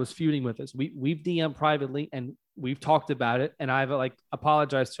that was feuding with us. We've DM'd privately and we've talked about it. And I've like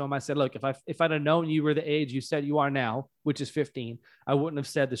apologized to him. I said, look, if I'd have known you were the age you said you are now, which is 15, I wouldn't have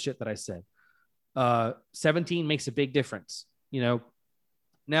said the shit that I said. 17 makes a big difference, you know?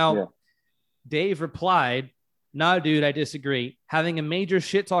 Now, yeah. Dave replied, nah, dude, I disagree. Having a major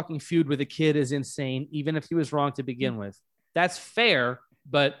shit-talking feud with a kid is insane, even if he was wrong to begin with. That's fair,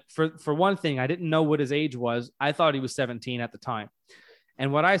 but for one thing, I didn't know what his age was. I thought he was 17 at the time.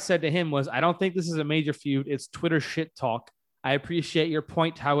 And what I said to him was, I don't think this is a major feud. It's Twitter shit talk. I appreciate your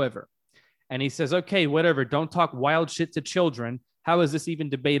point, however. And he says, okay, whatever. Don't talk wild shit to children. How is this even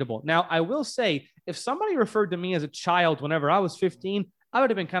debatable? Now, I will say, if somebody referred to me as a child whenever I was 15, I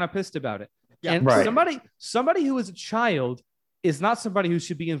would have been kind of pissed about it. Yeah, and right. somebody who is a child is not somebody who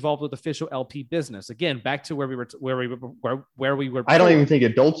should be involved with official LP business. Again, back to where we were. I don't even think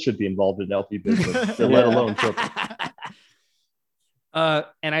adults should be involved in LP business, let alone children. I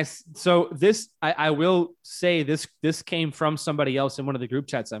will say this came from somebody else in one of the group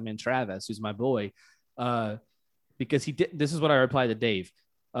chats I'm in, Travis, who's my boy, because he did. This is what I replied to Dave.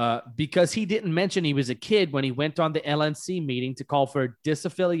 Because he didn't mention he was a kid when he went on the LNC meeting to call for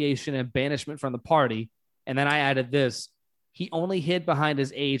disaffiliation and banishment from the party. And then I added this. He only hid behind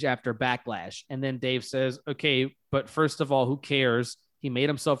his age after backlash. And then Dave says, okay, but first of all, who cares? He made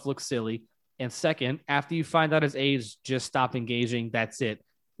himself look silly. And second, after you find out his age, just stop engaging. That's it.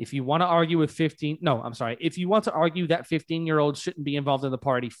 If you want to argue with if you want to argue that 15-year-olds shouldn't be involved in the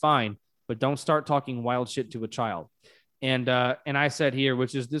party, fine, but don't start talking wild shit to a child. And I said here,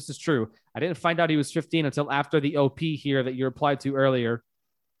 this is true. I didn't find out he was 15 until after the OP here that you replied to earlier.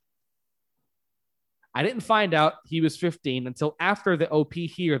 I didn't find out he was 15 until after the OP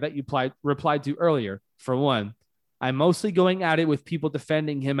here that you replied to earlier. For one, I'm mostly going at it with people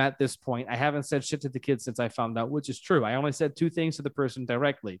defending him at this point. I haven't said shit to the kid since I found out, which is true. I only said 2 things to the person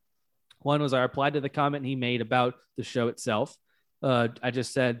directly. One was I replied to the comment he made about the show itself. I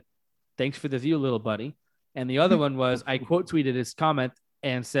just said, thanks for the view, little buddy. And the other one was I quote tweeted his comment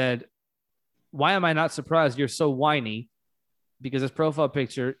and said, why am I not surprised you're so whiny? Because his profile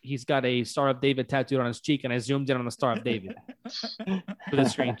picture, he's got a Star of David tattooed on his cheek, and I zoomed in on the Star of David with a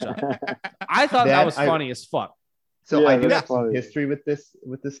screenshot. I thought that was funny as fuck. So I do have some history with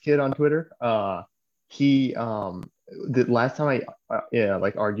this kid on Twitter. The last time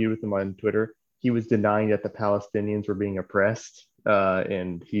I argued with him on Twitter, he was denying that the Palestinians were being oppressed.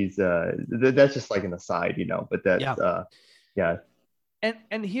 And he's that's just like an aside, you know, but that's yeah.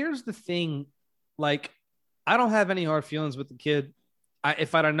 And here's the thing, like, I don't have any hard feelings with the kid.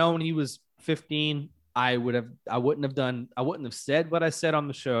 If I'd have known he was 15, I wouldn't have said what I said on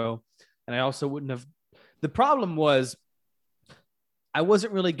the show. And I also wouldn't have. The problem was I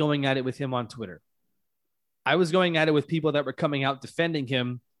wasn't really going at it with him on Twitter. I was going at it with people that were coming out defending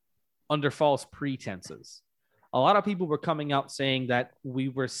him under false pretenses. A lot of people were coming out saying that we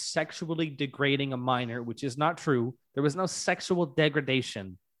were sexually degrading a minor, which is not true. There was no sexual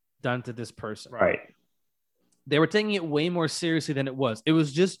degradation done to this person. Right. They were taking it way more seriously than it was. It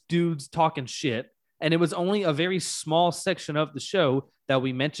was just dudes talking shit. And it was only a very small section of the show that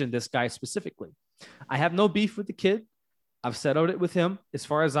we mentioned this guy specifically. I have no beef with the kid. I've settled it with him. As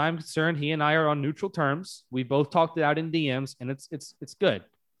far as I'm concerned, he and I are on neutral terms. We both talked it out in DMs, and it's good.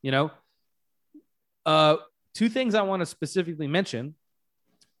 You know, two things I want to specifically mention.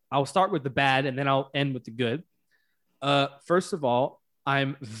 I'll start with the bad, and then I'll end with the good. First of all,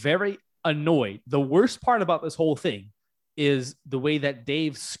 I'm very annoyed. The worst part about this whole thing is the way that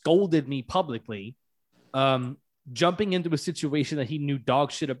Dave scolded me publicly, jumping into a situation that he knew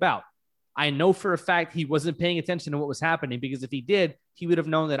dog shit about. I know for a fact he wasn't paying attention to what was happening, because if he did, he would have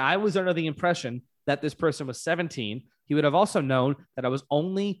known that I was under the impression that this person was 17. He would have also known that I was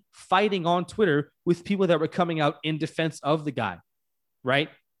only fighting on Twitter with people that were coming out in defense of the guy, right?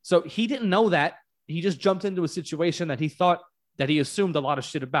 So he didn't know that. He just jumped into a situation that he thought, that he assumed a lot of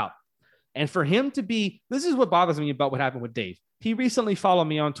shit about. And for him to be, this is what bothers me about what happened with Dave. He recently followed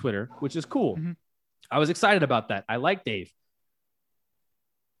me on Twitter, which is cool. Mm-hmm. I was excited about that. I like Dave.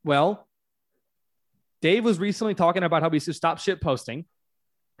 Well, Dave was recently talking about how we should stop shit posting.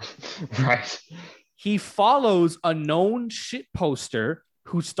 Right. He follows a known shit poster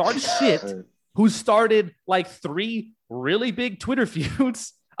who started shit, who started like 3 really big Twitter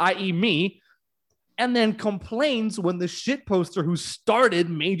feuds, i.e. me, and then complains when the shit poster who started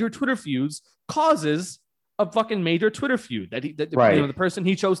major Twitter feuds causes a fucking major Twitter feud that right. You know, the person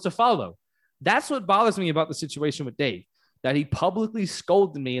he chose to follow. That's what bothers me about the situation with Dave, that he publicly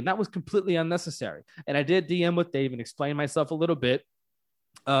scolded me, and that was completely unnecessary. And I did DM with Dave and explain myself a little bit.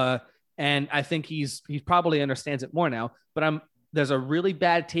 And I think he's probably understands it more now, but there's a really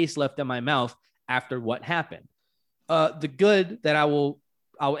bad taste left in my mouth after what happened. The good that I'll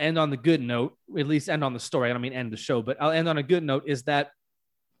end on the good note, at least end on the story. I don't mean end the show, but I'll end on a good note is that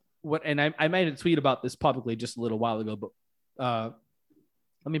I made a tweet about this publicly just a little while ago, but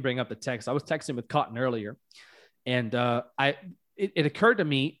let me bring up the text. I was texting with Cotton earlier, and it occurred to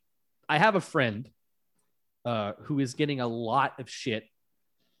me, I have a friend who is getting a lot of shit.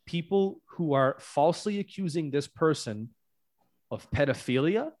 People who are falsely accusing this person of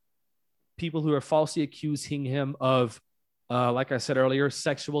pedophilia, people who are falsely accusing him of, like I said earlier,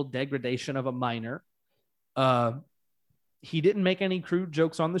 sexual degradation of a minor. He didn't make any crude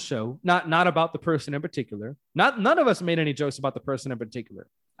jokes on the show, not about the person in particular. None of us made any jokes about the person in particular.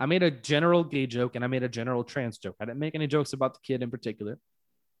 I made a general gay joke and I made a general trans joke. I didn't make any jokes about the kid in particular.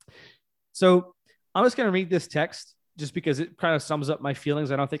 So I'm just going to read this text just because it kind of sums up my feelings.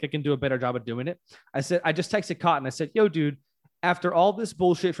 I don't think I can do a better job of doing it. I just texted Cotton. I said, yo, dude, after all this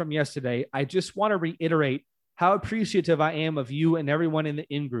bullshit from yesterday, I just want to reiterate how appreciative I am of you and everyone in the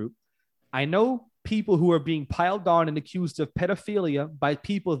in-group. I know people who are being piled on and accused of pedophilia by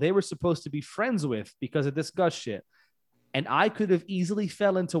people they were supposed to be friends with because of this Gus shit. And I could have easily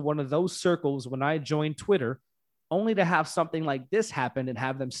fell into one of those circles when I joined Twitter, only to have something like this happen and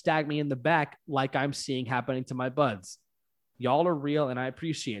have them stab me in the back like I'm seeing happening to my buds. Y'all are real, and I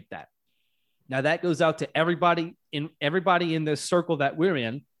appreciate that. Now, that goes out to everybody in this circle that we're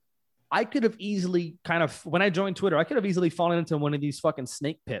in. I could have easily when I joined Twitter, I could have easily fallen into one of these fucking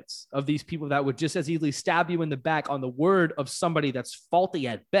snake pits of these people that would just as easily stab you in the back on the word of somebody that's faulty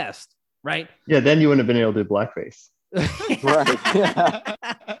at best, right? Yeah, then you wouldn't have been able to do blackface.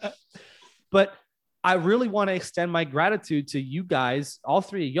 Right. But I really want to extend my gratitude to you guys, all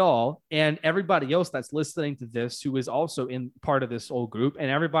 3 of y'all, and everybody else that's listening to this who is also in part of this old group, and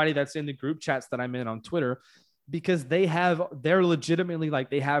everybody that's in the group chats that I'm in on Twitter, because they're legitimately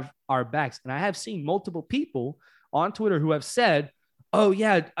like, they have our backs. And I have seen multiple people on Twitter who have said, oh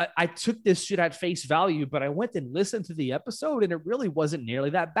yeah, I took this shit at face value, but I went and listened to the episode and it really wasn't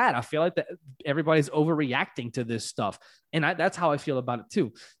nearly that bad. I feel like that everybody's overreacting to this stuff. And that's how I feel about it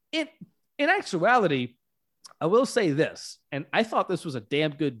too. In actuality, I will say this, and I thought this was a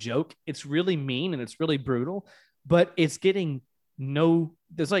damn good joke. It's really mean and it's really brutal, but it's getting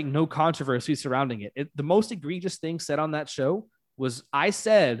there's like no controversy surrounding it. The most egregious thing said on that show was I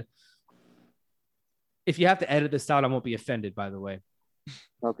said, If you have to edit this out, I won't be offended, by the way.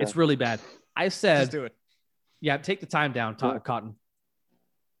 Okay. It's really bad. I said, Just do it. yeah, take the time down, Cotton.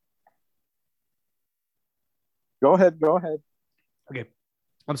 Go ahead. Okay.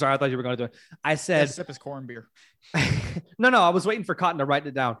 I'm sorry. I thought you were going to do it. I Yeah, said, sip his corn beer. no, I was waiting for Cotton to write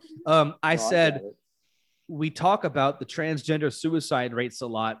it down. I said, got it. we talk about the transgender suicide rates a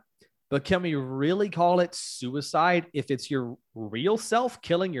lot, but can we really call it suicide if it's your real self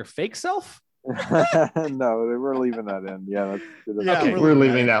killing your fake self? No, we're leaving that in. Yeah, that's Yeah, Okay. We're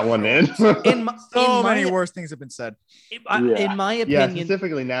leaving that one in. So many worse things have been said. In my Yeah, opinion,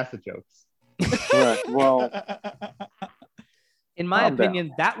 specifically NASA jokes. Right. Well, in my Calm down.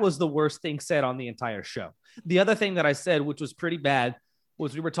 opinion, that was the worst thing said on the entire show. The other thing that I said, which was pretty bad,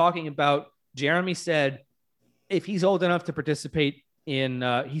 was we were talking about Jeremy said if he's old enough to participate in,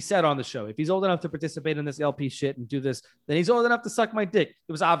 he said on the show, if he's old enough to participate in this LP shit and do this, then he's old enough to suck my dick.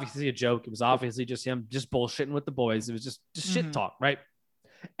 It was obviously a joke. It was obviously just him just bullshitting with the boys. It was just shit talk, right?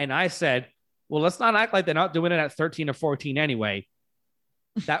 And I said, well, let's not act like they're not doing it at 13 or 14 anyway.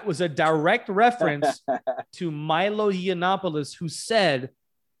 That was a direct reference to Milo Yiannopoulos, who said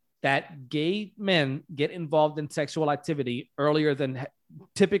that gay men get involved in sexual activity earlier than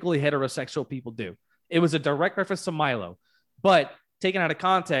typically heterosexual people do. It was a direct reference to Milo, but taken out of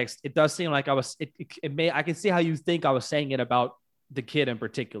context, it does seem like I can see how you think I was saying it about the kid in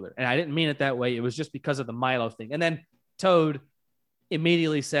particular. And I didn't mean it that way. It was just because of the Milo thing. And then Toad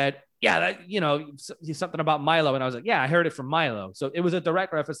immediately said, yeah, that, something about Milo. And I was like, yeah, I heard it from Milo. So it was a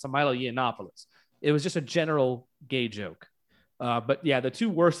direct reference to Milo Yiannopoulos. It was just a general gay joke. But yeah, the two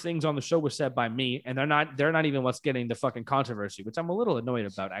worst things on the show were said by me, and they're not even what's getting the fucking controversy, which I'm a little annoyed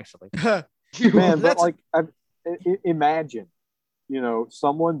about, actually. man, but like, imagine,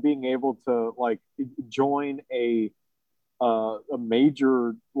 someone being able to like join a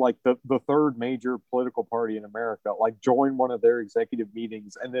major, like the third major political party in America, like join one of their executive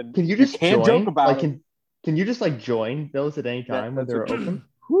meetings, and then Can you just can't join? joke about like, it. Can you just like join those at any time when they're open?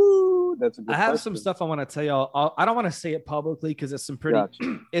 Whoo, that's a good I have question. some stuff I want to tell y'all. I don't want to say it publicly because it's some pretty,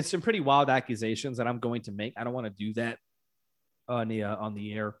 it's some pretty wild accusations that I'm going to make. I don't want to do that on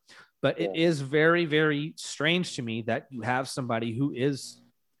the air, but it is very, very strange to me that you have somebody who is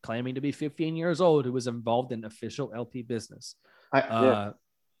claiming to be 15 years old who was involved in official LP business. I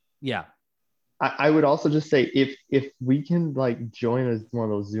would also just say if we can like join as one of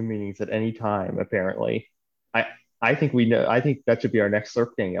those Zoom meetings at any time, apparently, I think we know. I think that should be our next Slurp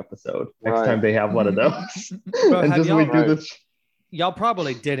Gang episode. Next time they have one of those, and just we do this. Y'all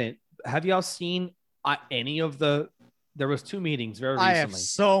probably didn't. Have y'all seen any of the? There was 2 meetings very recently. I have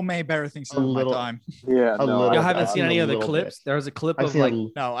so many better things to do with my time. Yeah, y'all haven't seen any of the clips. There was a clip of like.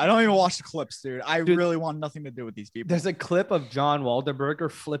 No, I don't even watch the clips, dude. I really want nothing to do with these people. There's a clip of John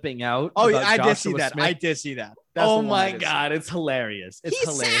Waldenberger flipping out. Oh, about yeah, I did see Joshua that. Smith. I did see that. That's Oh the one my I did see. god, it's hilarious. It's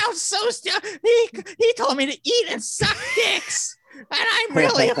hilarious. Sounds so stupid. He told me to eat and suck dicks, and I'm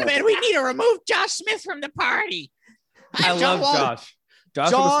really offended. We need to remove Josh Smith from the party. I love Josh.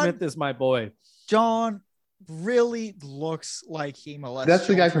 Joshua Smith is my boy. John really looks like he molested. That's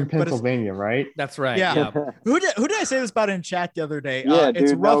the guy from children, but it's- Pennsylvania, right? That's right. Yeah. Who did I say this about in chat the other day? Yeah,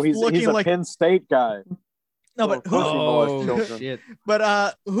 it's dude, rough no, he's looking a like Penn State guy. no, but who? Oh shit!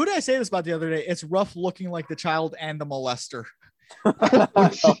 But who did I say this about the other day? It's rough looking like the child and the molester.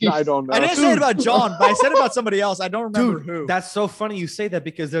 I don't know. I didn't say it about John, but I said it about somebody else. I don't remember Dude, who. that's so funny you say that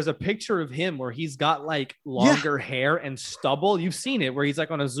because there's a picture of him where he's got like longer hair and stubble. You've seen it where he's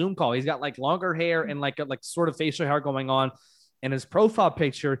like on a Zoom call. He's got like longer hair and like sort of facial hair going on. And his profile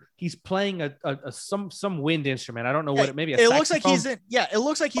picture, he's playing some wind instrument. I don't know what it may be. It looks like he's in. Yeah, it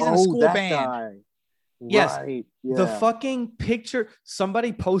looks like he's in a school that band. guy. Yes, Right, the yeah. fucking picture.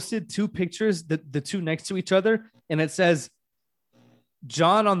 Somebody posted 2 pictures, the 2 next to each other, and it says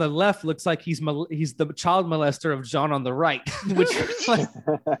John on the left looks like he's the child molester of John on the right, which like,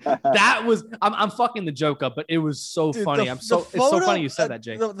 that was I'm fucking the joke up, but it was so Dude, funny. It's so funny you said that,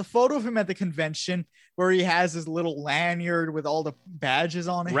 Jay. The photo of him at the convention where he has his little lanyard with all the badges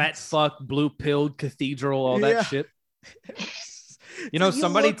on it. Rat fuck, blue pilled, cathedral, all that Yeah. shit. You know, So you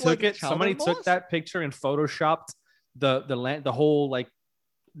somebody look took like a it. child Somebody molester. took that picture and photoshopped the whole like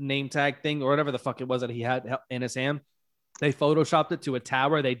name tag thing or whatever the fuck it was that he had in his hand. They photoshopped it to a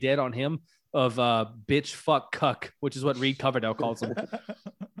tower they did on him of bitch fuck cuck, which is what Reed Coverdale calls him.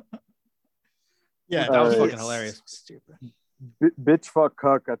 Yeah, that was Uh, fucking it's hilarious. Stupid. Bitch fuck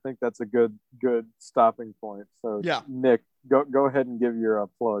cuck. I think that's a good stopping point. So Yeah. Nick, go ahead and give your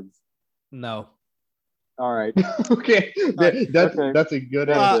plugs. No. All right. Okay, that's a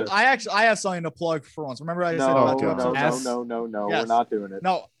good answer. I have something to plug for once. Remember I said about 2 episodes? No. Yes. We're not doing it.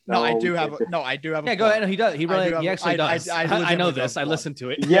 No, I do have. I do have. Yeah, go ahead. He does. He actually does. I know legitimately this. I plug. listened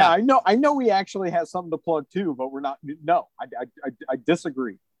to it. Yeah, I know. He actually has something to plug too, but we're not. No, I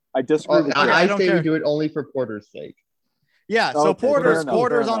disagree. I disagree. with I you. say we do it only for Porter's sake. Yeah, so Okay,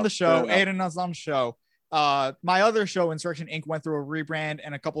 Porter's on the fair show. enough. Aiden is on the show. My other show, Insurrection Inc., went through a rebrand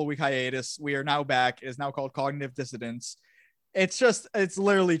and a couple of week hiatus. We are now back. It is now called Cognitive Dissidence. It's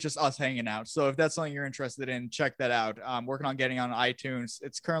literally just us hanging out. So if that's something you're interested in, check that out. I'm working on getting on iTunes.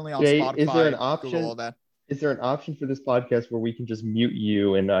 It's currently on Spotify. Is there an option? Google, all that. Is there an option for this podcast where we can just mute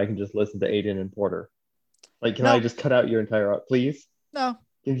you and I can just listen to Aiden and Porter? Like, can I just cut out your entire, please? No.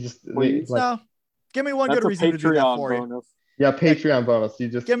 Can you just no? Give me one good reason to do that for you. Yeah, Patreon bonus. You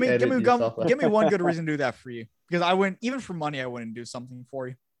just give me one good out. reason to do that for you, because I wouldn't, even for money, I wouldn't do something for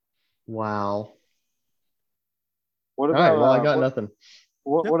you. Wow. What All about? right, well, I got nothing.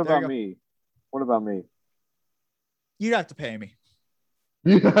 What about me? What about me? You'd have to pay me.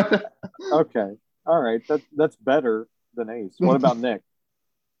 Okay. All right. That's better than Ace. What about Nick?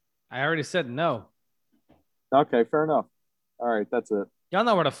 I already said no. Okay, fair enough. All right, that's it. Y'all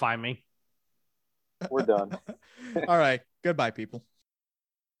know where to find me. We're done. All right. Goodbye, people.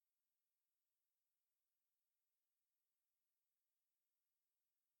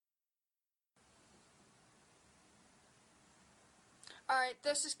 Alright,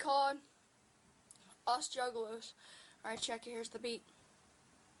 this is called Us Juggalos. Alright, check it. Here's the beat.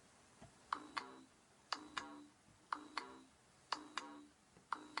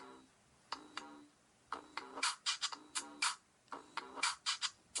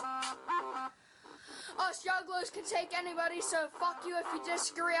 Us juggalos can take anybody, so fuck you if you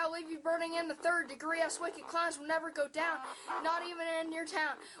disagree. I'll leave you burning in the 3rd degree. Us wicked clowns will never go down, not even in your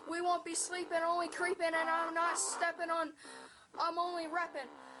town. We won't be sleeping, only creeping, and I'm not stepping on, I'm only repping.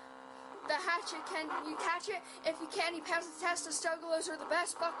 The hatchet, can you catch it? If you can, you pass the test. The juggalos are the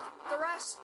best, fuck the rest.